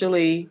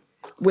 especially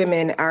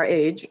women our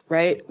age,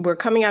 right? We're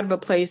coming out of a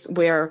place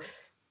where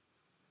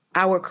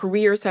our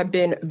careers have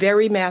been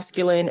very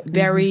masculine,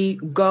 very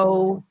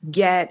go,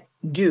 get,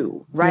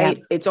 do, right?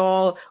 Yep. It's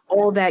all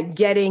that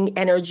getting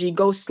energy,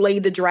 go slay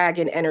the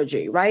dragon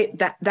energy, right?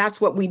 That's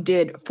what we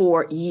did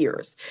for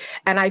years.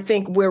 And I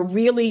think we're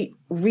really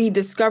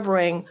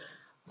rediscovering,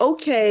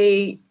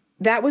 okay,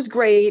 that was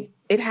great.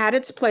 It had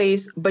its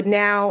place, but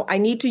now I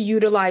need to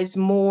utilize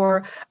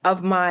more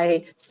of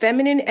my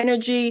feminine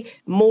energy,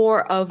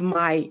 more of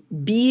my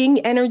being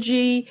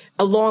energy,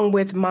 along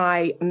with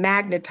my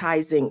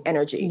magnetizing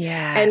energy. And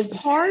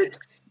Yes.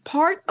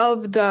 part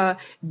of the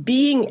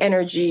being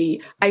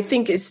energy, I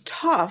think, is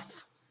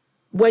tough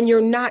when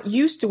you're not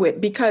used to it,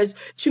 because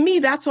to me,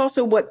 that's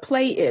also what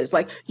play is.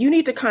 Like, you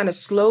need to kind of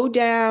slow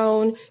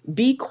down,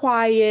 be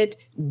quiet,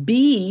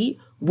 be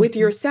with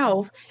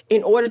yourself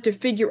in order to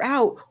figure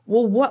out,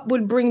 well, what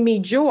would bring me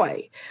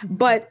joy?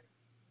 But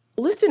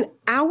listen,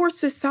 our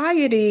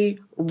society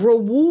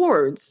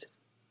rewards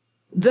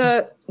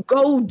the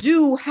go,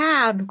 do,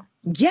 have,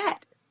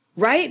 get,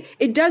 right?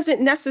 It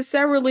doesn't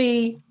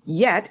necessarily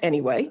yet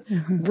anyway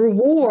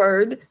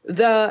reward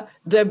the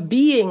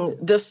being,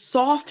 the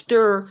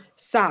softer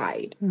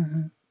side.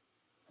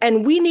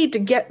 And we need to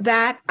get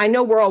that. I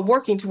know we're all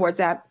working towards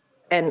that.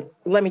 And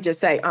let me just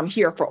say, I'm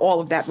here for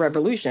all of that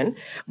revolution,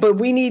 but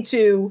we need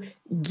to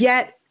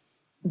get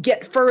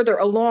further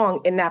along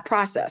in that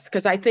process.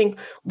 Because I think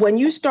when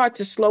you start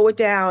to slow it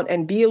down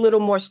and be a little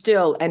more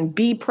still and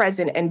be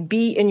present and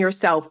be in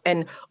yourself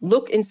and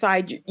look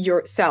inside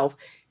yourself,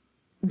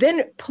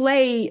 then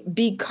play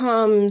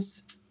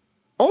becomes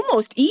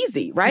almost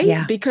easy, right?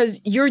 Yeah. Because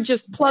you're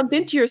just plugged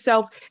into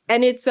yourself,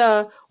 and it's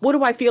what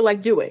do I feel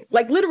like doing?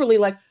 Like, literally,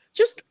 like,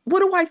 just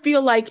what do I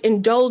feel like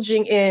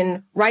indulging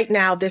in right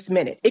now, this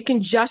minute? It can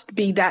just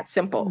be that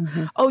simple.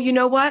 Oh, you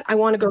know what? I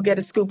want to go get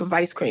a scoop of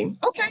ice cream.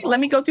 Okay, let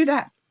me go do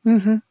that.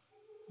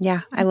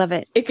 Yeah, I love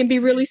it. It can be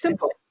really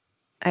simple.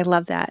 I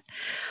love that.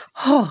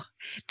 Oh,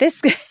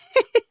 this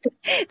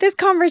this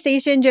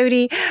conversation,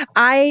 Jodi,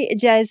 I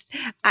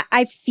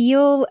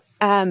feel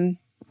I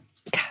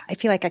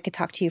feel like I could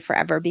talk to you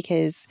forever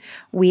because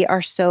we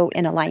are so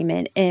in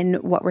alignment in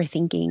what we're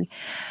thinking.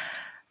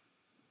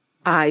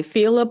 I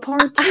feel a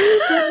part two.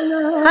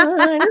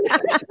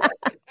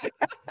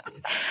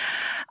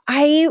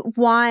 I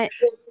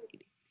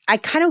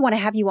kind of want to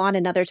have you on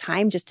another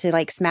time just to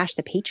like smash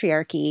the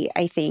patriarchy,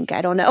 I think.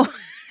 I don't know.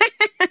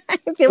 I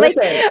feel like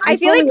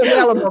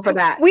available for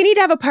that. We need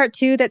to have a part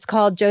 2 that's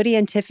called Jodi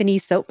and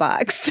Tiffany's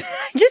Soapbox.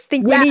 I just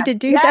think we need to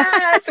do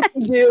that. Yes,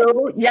 we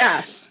do.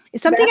 Yes.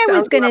 Something I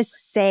was going to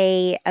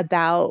say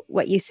about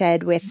what you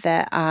said with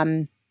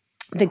the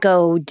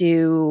go,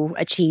 do,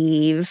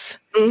 achieve,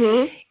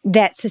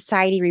 that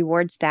society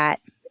rewards that.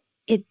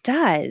 It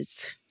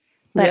does,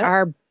 but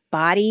our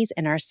bodies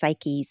and our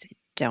psyches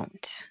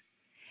don't.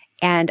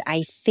 And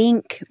I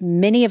think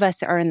many of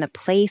us are in the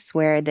place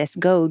where this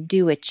go,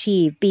 do,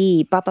 achieve,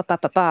 be,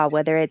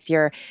 whether it's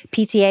your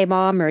PTA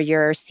mom or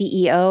your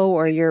CEO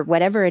or your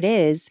whatever it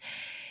is,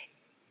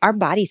 our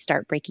bodies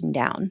start breaking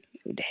down.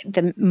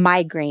 The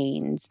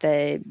migraines,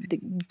 the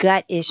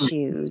gut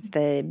issues,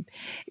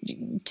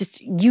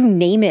 just you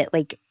name it,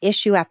 like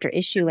issue after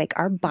issue, like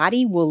our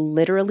body will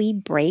literally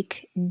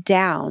break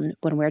down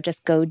when we're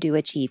just go, do,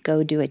 achieve,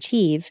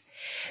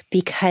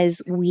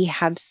 because we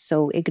have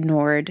so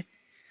ignored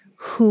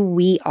who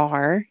we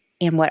are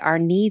and what our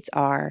needs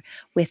are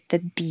with the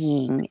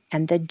being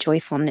and the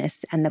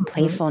joyfulness and the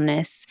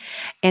playfulness.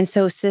 And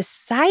so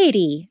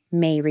society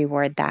may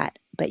reward that,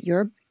 but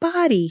your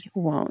body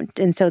won't.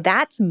 And so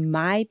that's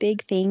my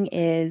big thing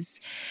is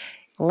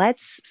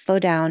let's slow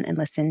down and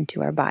listen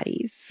to our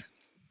bodies.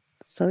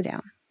 Slow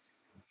down.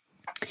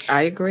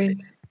 I agree.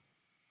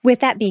 With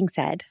that being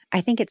said,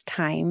 I think it's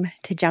time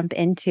to jump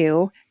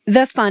into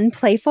the fun,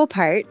 playful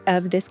part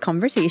of this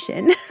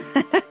conversation.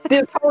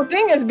 This whole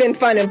thing has been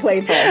fun and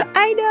playful.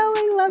 I know.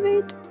 I love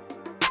it.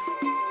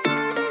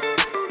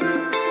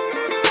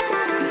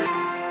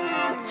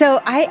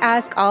 So I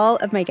ask all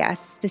of my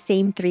guests the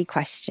same 3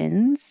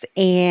 questions.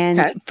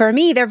 And for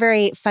me, they're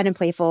very fun and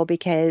playful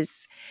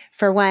because,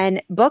 for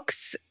one,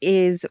 books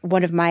is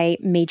one of my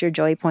major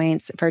joy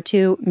points. For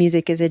 2,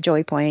 music is a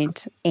joy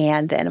point.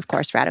 And then, of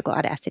course, radical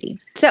audacity.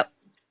 So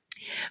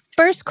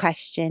first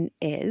question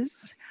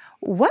is,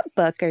 what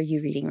book are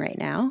you reading right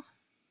now?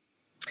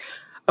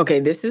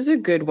 Okay, this is a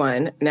good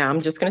one. Now, I'm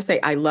just going to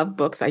say I love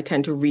books. I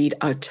tend to read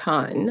a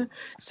ton.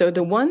 So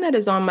the one that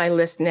is on my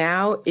list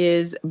now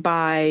is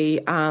by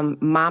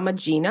Mama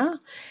Gina,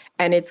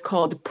 and it's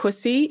called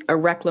Pussy, A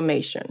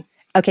Reclamation.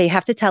 Okay, you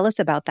have to tell us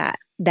about that.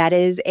 That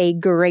is a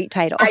great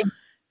title.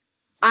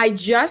 I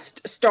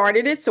just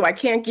started it, so I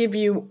can't give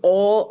you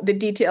all the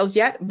details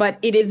yet, but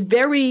it is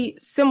very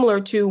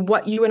similar to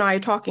what you and I are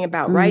talking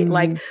about, right?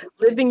 Like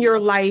living your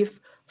life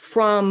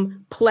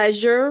from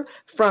pleasure,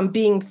 from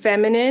being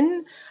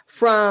feminine,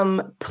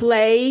 from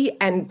play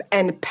and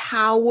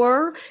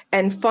power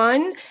and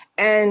fun.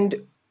 And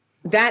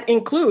that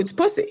includes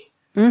pussy,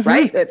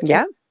 right?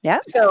 Yeah.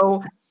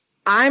 So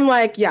I'm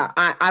like,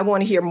 I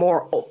want to hear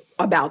more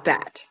about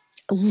that.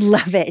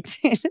 Love it.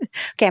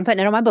 Okay, I'm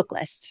putting it on my book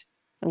list.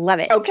 Love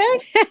it. Okay.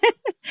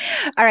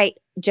 All right,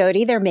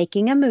 Jodi, they're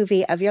making a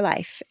movie of your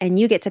life, and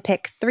you get to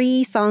pick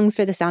 3 songs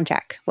for the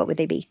soundtrack. What would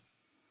they be?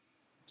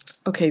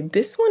 Okay,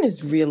 this one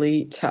is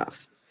really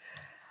tough.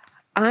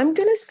 I'm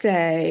going to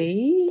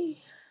say,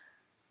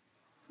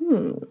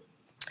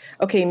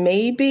 okay,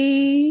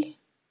 maybe.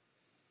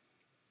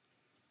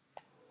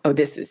 Oh,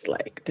 this is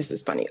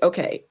funny.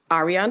 Okay,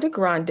 Ariana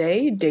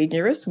Grande,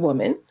 Dangerous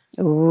Woman.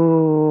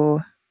 Ooh.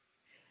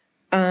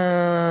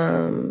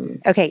 Um,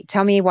 Okay,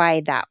 tell me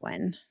why that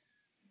one.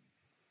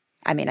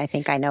 I mean, I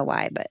think I know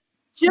why, but.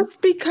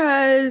 just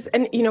because,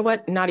 and you know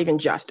what? Not even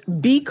just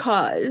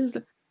because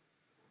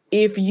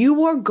if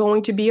you are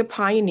going to be a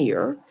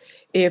pioneer,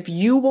 if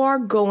you are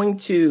going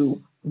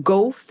to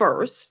go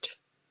first,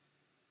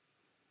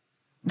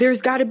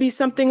 there's got to be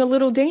something a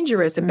little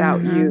dangerous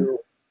about you.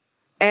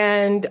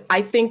 And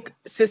I think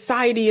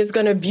society is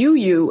going to view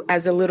you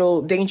as a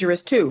little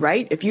dangerous too,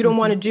 right? If you don't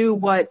want to do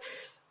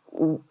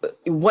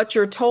what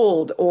you're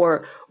told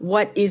or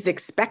what is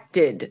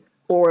expected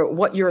or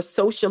what you're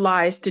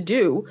socialized to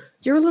do,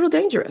 you're a little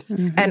dangerous.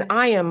 And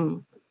I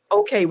am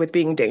okay with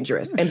being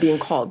dangerous and being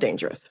called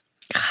dangerous.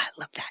 God, I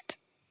love that.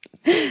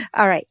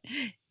 All right.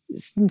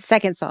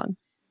 Second song.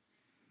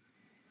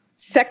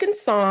 Second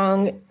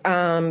song,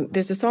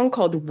 there's a song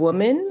called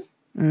Woman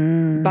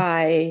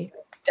by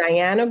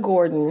Diana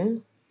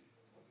Gordon.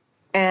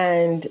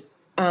 And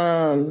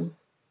oh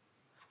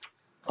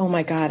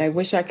my God, I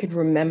wish I could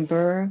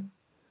remember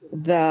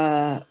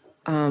the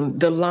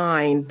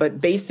line,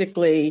 but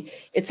basically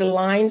it's a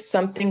line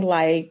something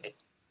like,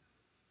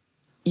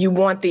 you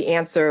want the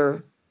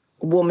answer,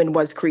 woman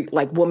was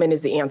like woman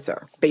is the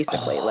answer,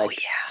 basically. Oh, like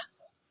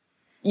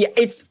yeah.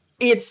 yeah,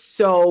 it's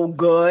so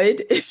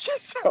good. It's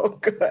just so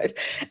good.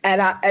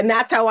 And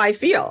that's how I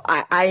feel.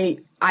 I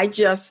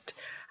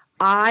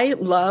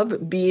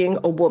love being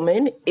a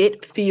woman.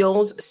 It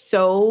feels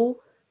so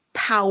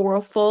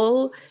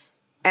powerful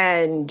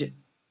and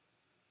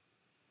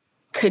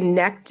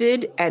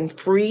connected and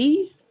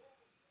free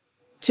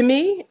to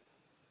me.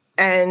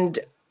 And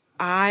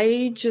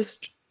I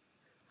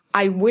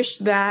wish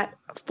that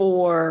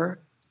for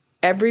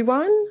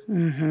everyone,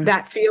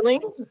 that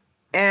feeling.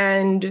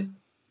 And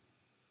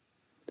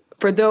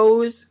for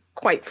those,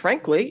 quite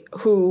frankly,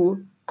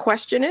 who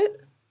question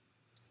it,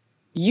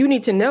 you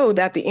need to know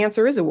that the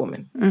answer is a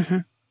woman.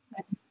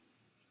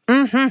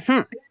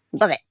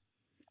 Love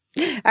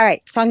it. All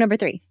right, song number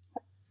 3.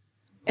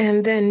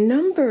 And then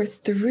number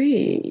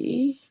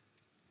 3,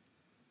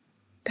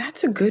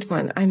 that's a good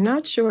one. I'm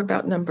not sure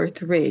about number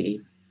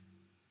 3.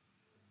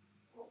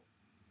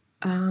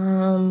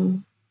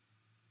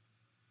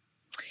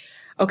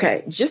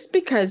 Okay, just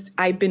because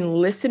I've been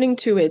listening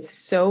to it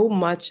so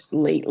much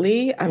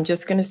lately, I'm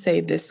just going to say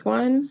this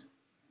one.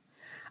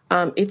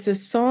 It's a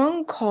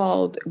song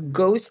called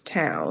Ghost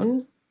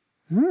Town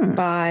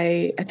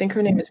by, I think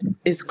her name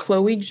is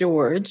Chloe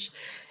George.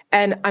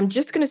 And I'm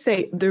just going to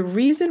say the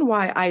reason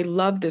why I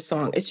love this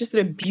song, it's just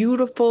a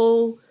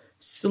beautiful,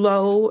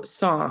 slow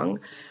song.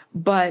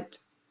 But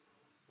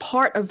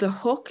part of the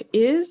hook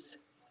is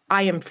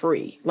I am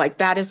free. Like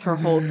that is her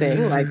whole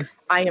thing. Like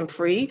I am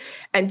free.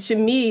 And to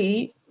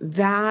me,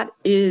 that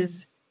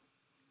is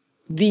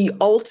the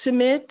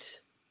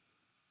ultimate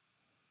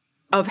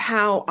of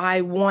how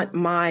I want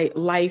my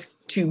life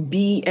to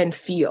be and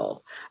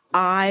feel.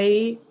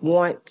 I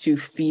want to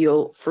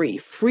feel free.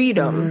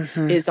 Freedom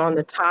is on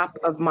the top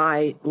of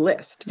my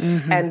list.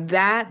 And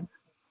that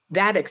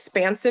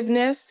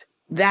expansiveness,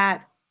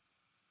 that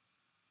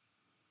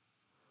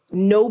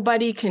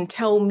nobody can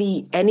tell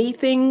me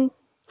anything,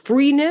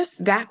 freeness,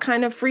 that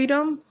kind of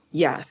freedom.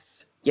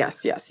 Yes,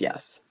 yes, yes,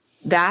 yes.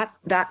 That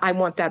I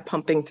want that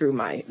pumping through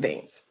my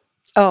veins.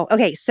 Oh,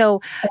 okay. So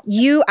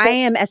I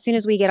am, as soon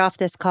as we get off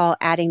this call,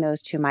 adding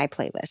those to my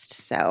playlist.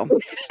 So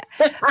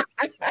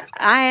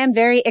I am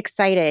very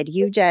excited.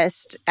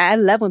 I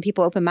love when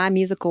people open my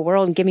musical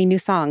world and give me new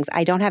songs.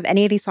 I don't have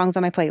any of these songs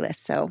on my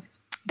playlist, so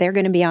they're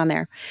going to be on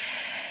there.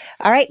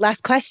 All right,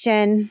 last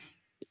question.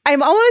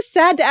 I'm almost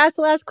sad to ask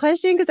the last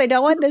question because I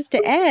don't want this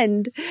to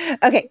end.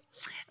 Okay,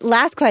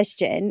 last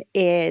question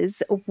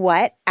is,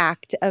 what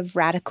act of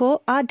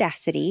radical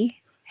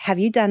audacity have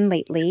you done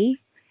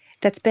lately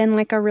that's been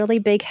like a really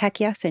big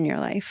heck yes in your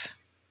life?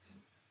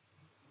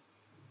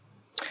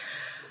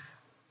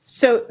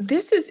 So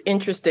this is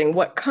interesting.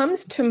 What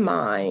comes to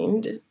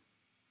mind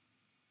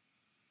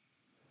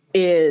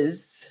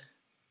is,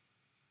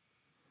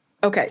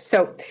 okay,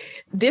 so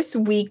this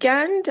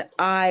weekend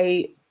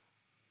I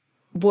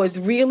was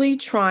really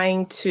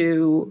trying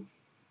to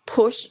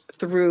push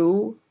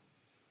through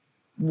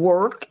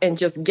work and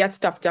just get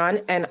stuff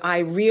done. And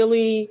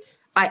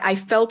I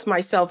felt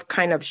myself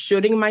kind of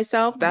shooting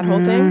myself, that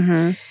whole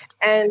thing.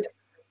 And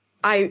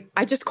I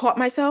just caught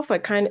myself. I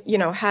kind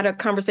of, had a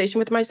conversation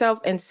with myself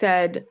and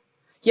said,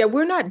 yeah,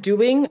 we're not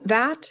doing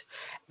that.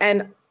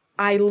 And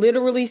I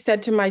literally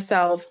said to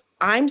myself,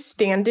 I'm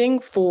standing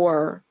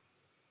for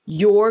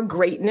your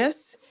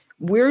greatness.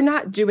 We're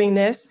not doing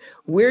this.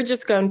 We're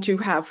just going to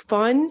have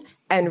fun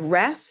and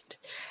rest.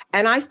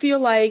 And I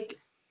feel like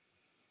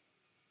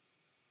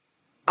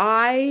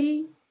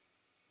I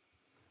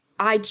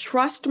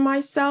trust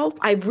myself.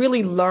 I've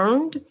really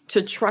learned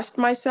to trust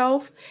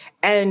myself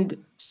and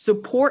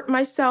support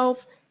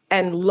myself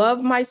and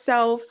love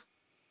myself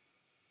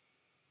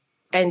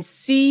and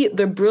see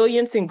the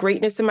brilliance and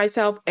greatness in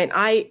myself. And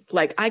I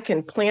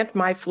can plant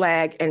my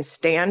flag and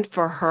stand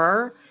for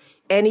her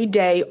any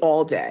day,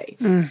 all day.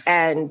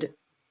 And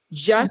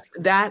just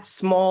that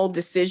small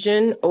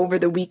decision over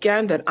the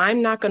weekend that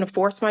I'm not going to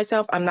force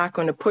myself, I'm not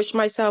going to push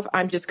myself,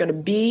 I'm just going to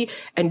be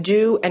and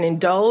do and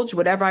indulge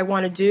whatever I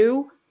want to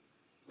do.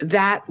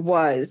 That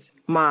was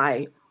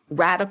my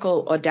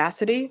radical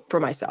audacity for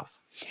myself.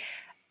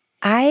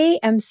 I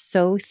am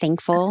so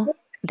thankful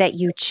that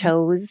you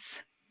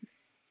chose,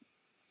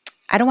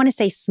 I don't want to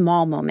say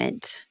small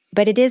moment,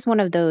 but it is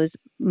one of those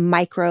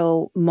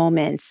micro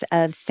moments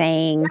of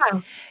saying,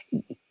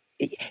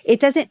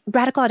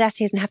 radical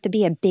audacity doesn't have to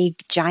be a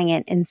big,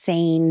 giant,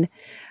 insane,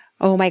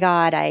 oh my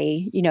God,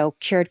 I,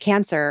 cured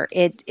cancer.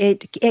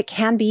 It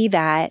can be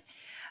that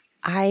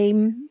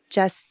I'm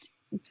just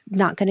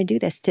not going to do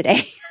this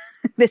today.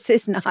 This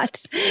is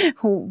not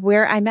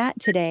where I'm at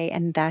today.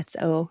 And that's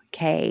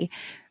okay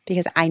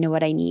because I know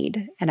what I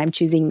need and I'm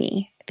choosing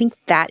me. I think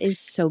that is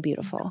so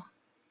beautiful.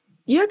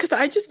 Yeah, because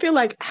I just feel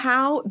like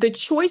how the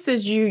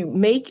choices you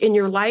make in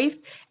your life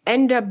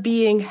end up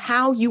being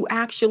how you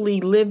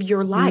actually live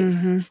your life.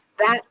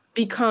 That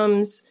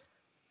becomes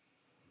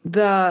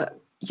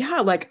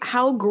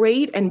how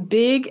great and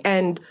big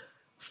and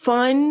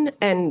fun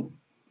and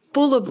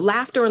full of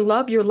laughter and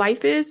love your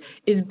life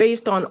is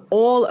based on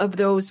all of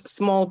those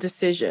small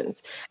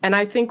decisions. And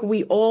I think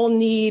we all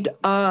need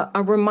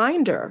a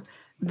reminder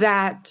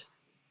that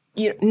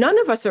none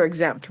of us are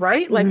exempt,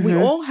 right? Like we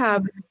all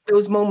have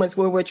those moments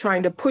where we're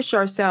trying to push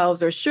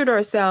ourselves or shoot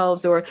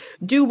ourselves or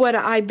do what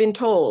I've been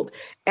told.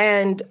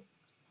 And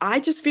I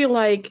just feel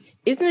like,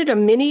 isn't it a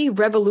mini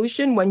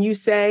revolution when you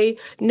say,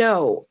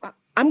 no,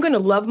 I'm going to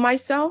love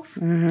myself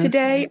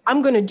today.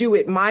 I'm going to do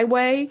it my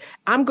way.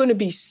 I'm going to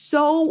be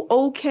so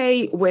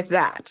okay with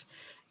that.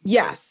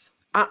 Yes,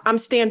 I'm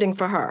standing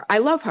for her. I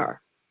love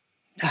her.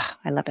 Oh,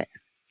 I love it.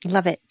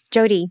 Love it.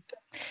 Jodi,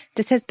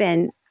 this has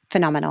been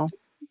phenomenal.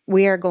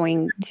 We are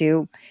going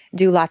to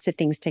do lots of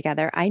things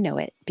together. I know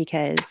it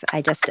because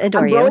I just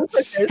adore you.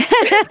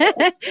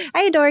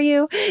 I adore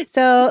you.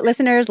 So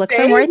listeners, look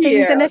for more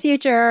things in the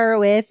future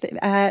with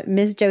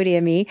Ms. Jodi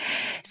and me.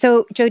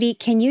 So Jodi,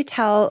 can you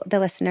tell the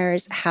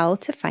listeners how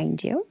to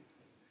find you?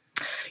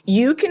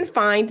 You can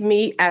find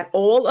me at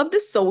all of the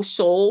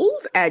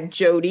socials at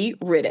Jodi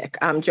Riddick.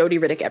 I'm Jodi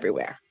Riddick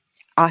everywhere.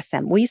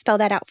 Awesome. Will you spell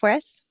that out for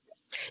us?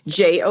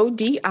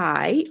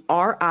 JodiRiddick.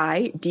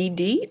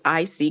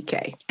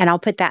 And I'll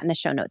put that in the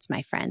show notes,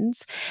 my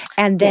friends.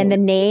 And then the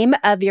name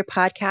of your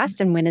podcast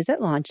and when is it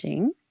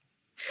launching?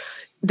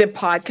 The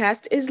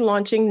podcast is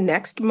launching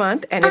next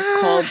month and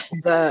it's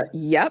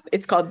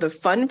called the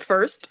Fun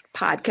First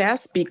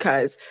Podcast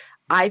because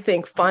I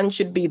think fun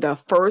should be the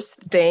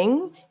first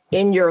thing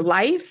in your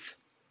life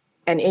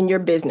and in your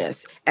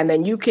business. And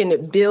then you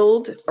can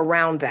build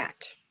around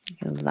that.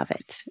 I love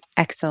it.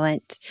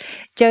 Excellent.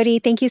 Jodi,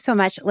 thank you so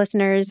much.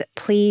 Listeners,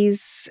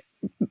 please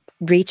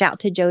reach out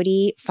to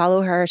Jodi,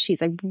 follow her.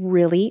 She's a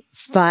really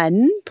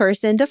fun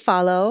person to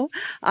follow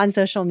on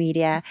social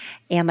media.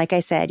 And like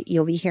I said,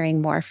 you'll be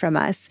hearing more from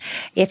us.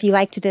 If you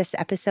liked this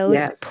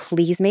episode,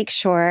 please make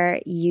sure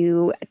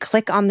you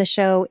click on the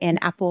show in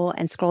Apple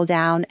and scroll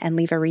down and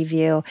leave a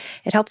review.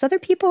 It helps other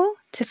people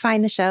to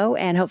find the show,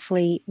 and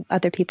hopefully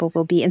other people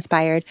will be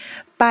inspired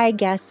by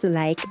guests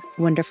like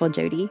wonderful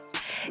Jodi.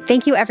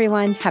 Thank you,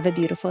 everyone. Have a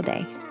beautiful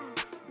day.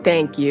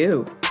 Thank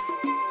you.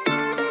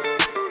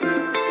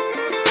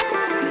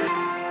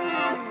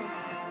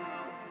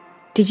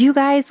 Did you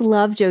guys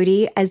love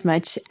Jodi as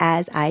much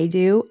as I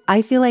do?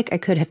 I feel like I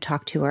could have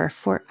talked to her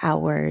for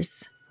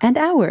hours and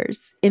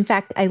hours. In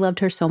fact, I loved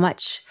her so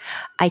much.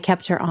 I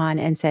kept her on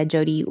and said,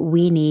 Jodi,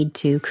 we need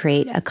to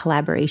create a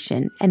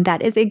collaboration. And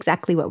that is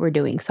exactly what we're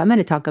doing. So I'm going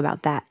to talk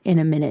about that in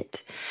a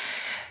minute.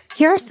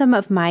 Here are some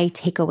of my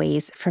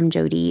takeaways from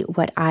Jodi,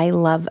 what I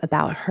love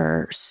about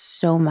her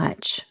so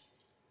much.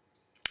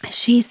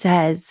 She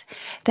says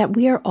that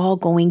we are all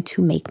going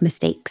to make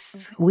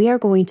mistakes. We are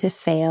going to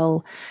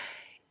fail.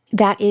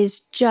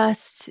 That's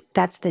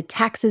the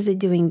taxes of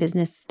doing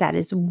business. That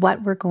is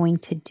what we're going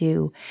to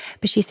do.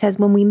 But she says,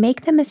 when we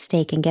make the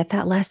mistake and get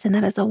that lesson,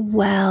 that is a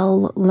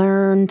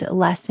well-learned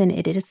lesson.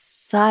 It is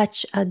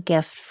such a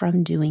gift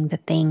from doing the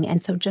thing.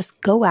 And so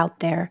just go out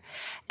there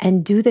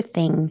and do the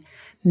thing,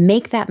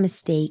 make that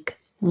mistake,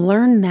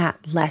 learn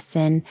that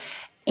lesson,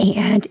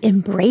 and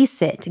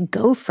embrace it.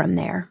 Go from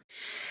there.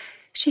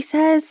 She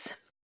says,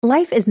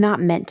 life is not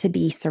meant to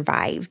be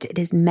survived. It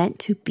is meant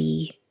to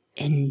be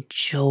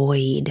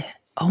enjoyed.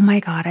 Oh my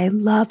God, I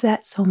love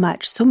that so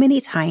much. So many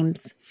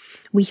times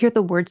we hear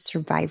the word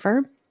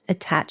survivor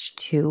attached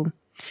to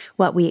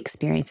what we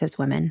experience as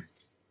women.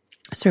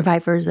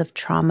 Survivors of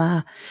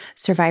trauma,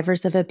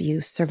 survivors of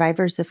abuse,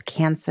 survivors of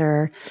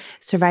cancer,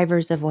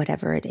 survivors of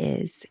whatever it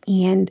is.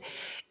 And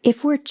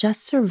if we're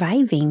just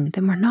surviving,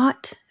 then we're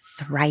not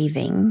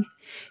thriving.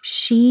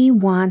 She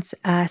wants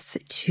us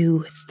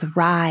to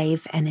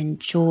thrive and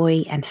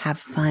enjoy and have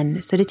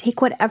fun. So to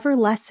take whatever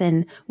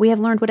lesson we have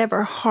learned,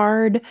 whatever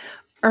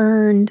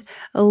hard-earned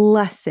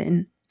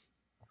lesson,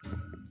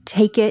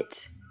 take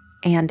it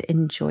and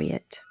enjoy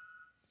it.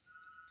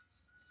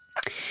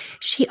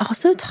 She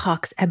also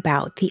talks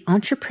about the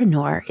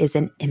entrepreneur is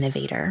an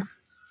innovator.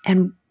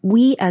 And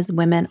we as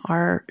women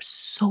are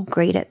so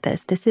great at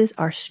this. This is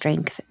our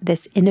strength,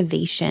 this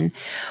innovation.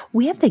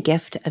 We have the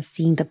gift of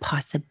seeing the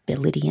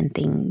possibility in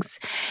things.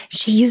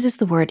 She uses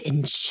the word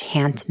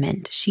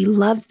enchantment. She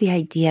loves the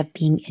idea of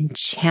being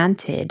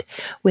enchanted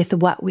with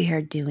what we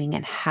are doing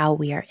and how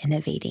we are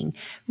innovating,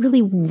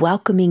 really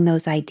welcoming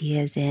those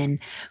ideas in,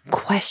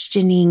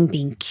 questioning,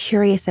 being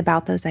curious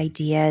about those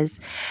ideas,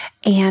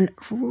 and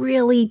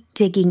really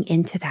digging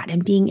into that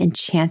and being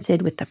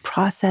enchanted with the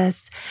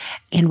process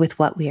and with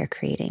what we are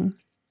creating.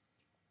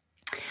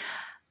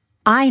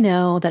 I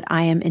know that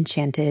I am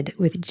enchanted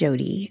with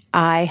Jodi.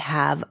 I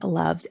have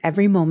loved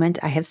every moment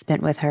I have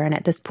spent with her. And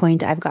at this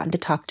point, I've gotten to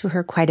talk to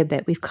her quite a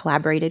bit. We've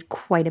collaborated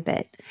quite a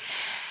bit.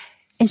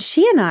 And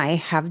she and I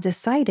have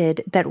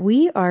decided that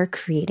we are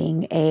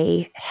creating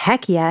a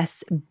Heck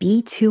Yes,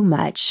 Be Too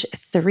Much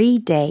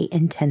 3-day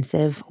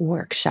intensive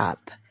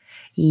workshop.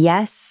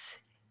 Yes,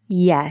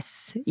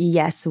 yes,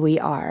 yes, we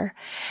are.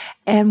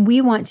 And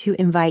we want to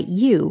invite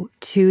you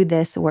to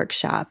this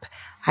workshop.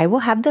 I will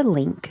have the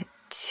link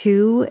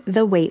to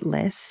the wait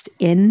list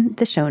in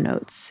the show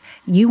notes.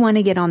 You want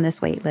to get on this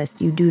wait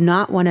list. You do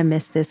not want to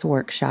miss this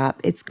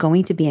workshop. It's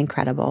going to be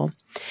incredible.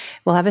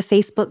 We'll have a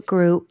Facebook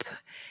group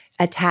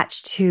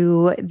attached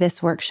to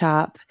this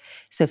workshop.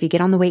 So if you get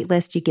on the wait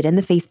list, you get in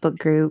the Facebook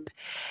group,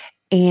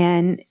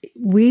 and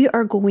we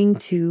are going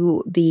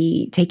to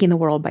be taking the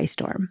world by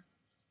storm.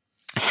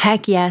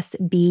 Heck yes,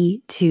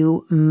 be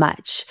too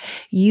much.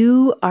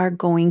 You are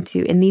going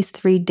to, in these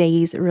 3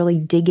 days, really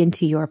dig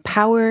into your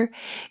power,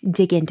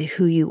 dig into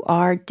who you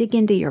are, dig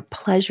into your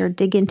pleasure,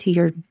 dig into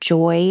your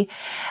joy,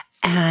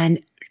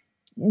 and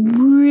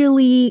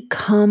really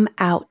come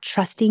out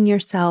trusting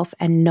yourself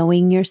and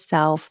knowing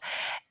yourself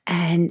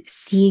and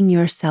seeing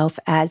yourself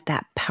as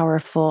that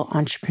powerful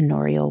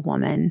entrepreneurial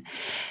woman.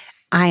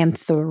 I am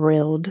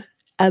thrilled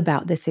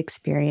about this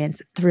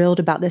experience, thrilled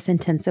about this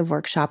intensive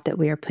workshop that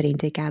we are putting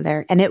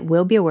together. And it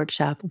will be a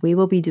workshop. We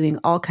will be doing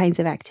all kinds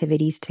of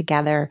activities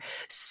together,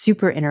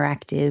 super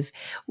interactive.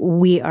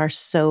 We are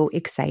so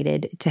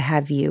excited to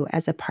have you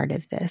as a part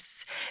of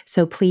this.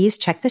 So please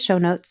check the show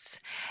notes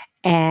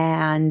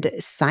and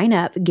sign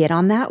up, get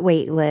on that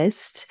wait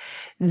list.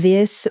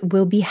 This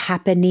will be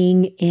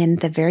happening in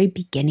the very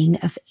beginning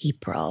of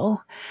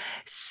April.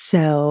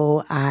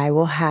 So I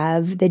will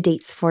have the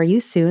dates for you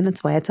soon.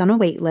 That's why it's on a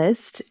wait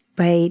list.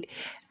 But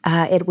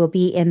it will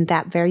be in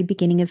that very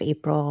beginning of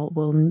April.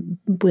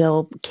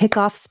 We'll kick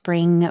off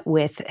spring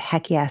with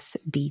Heck Yes,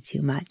 Be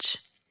Too Much.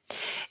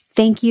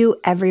 Thank you,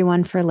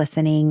 everyone, for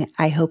listening.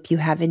 I hope you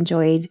have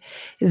enjoyed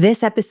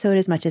this episode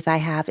as much as I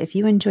have. If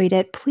you enjoyed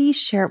it, please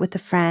share it with a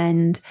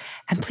friend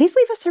and please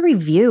leave us a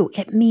review.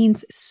 It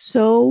means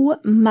so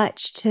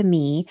much to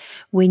me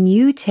when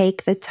you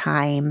take the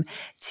time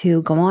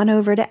to go on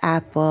over to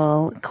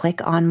Apple,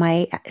 click on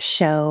my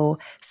show,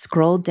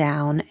 scroll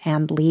down,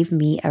 and leave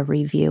me a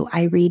review.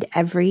 I read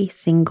every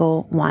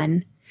single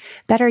one.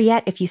 Better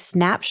yet, if you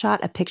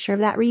snapshot a picture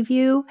of that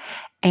review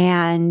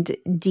and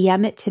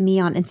DM it to me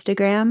on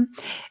Instagram,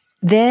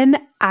 then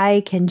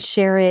I can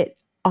share it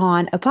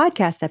on a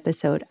podcast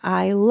episode.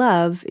 I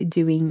love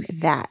doing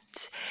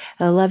that.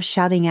 I love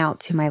shouting out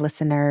to my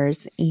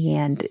listeners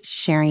and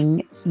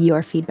sharing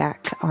your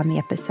feedback on the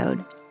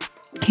episode.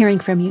 Hearing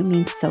from you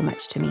means so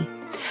much to me.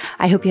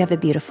 I hope you have a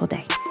beautiful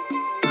day.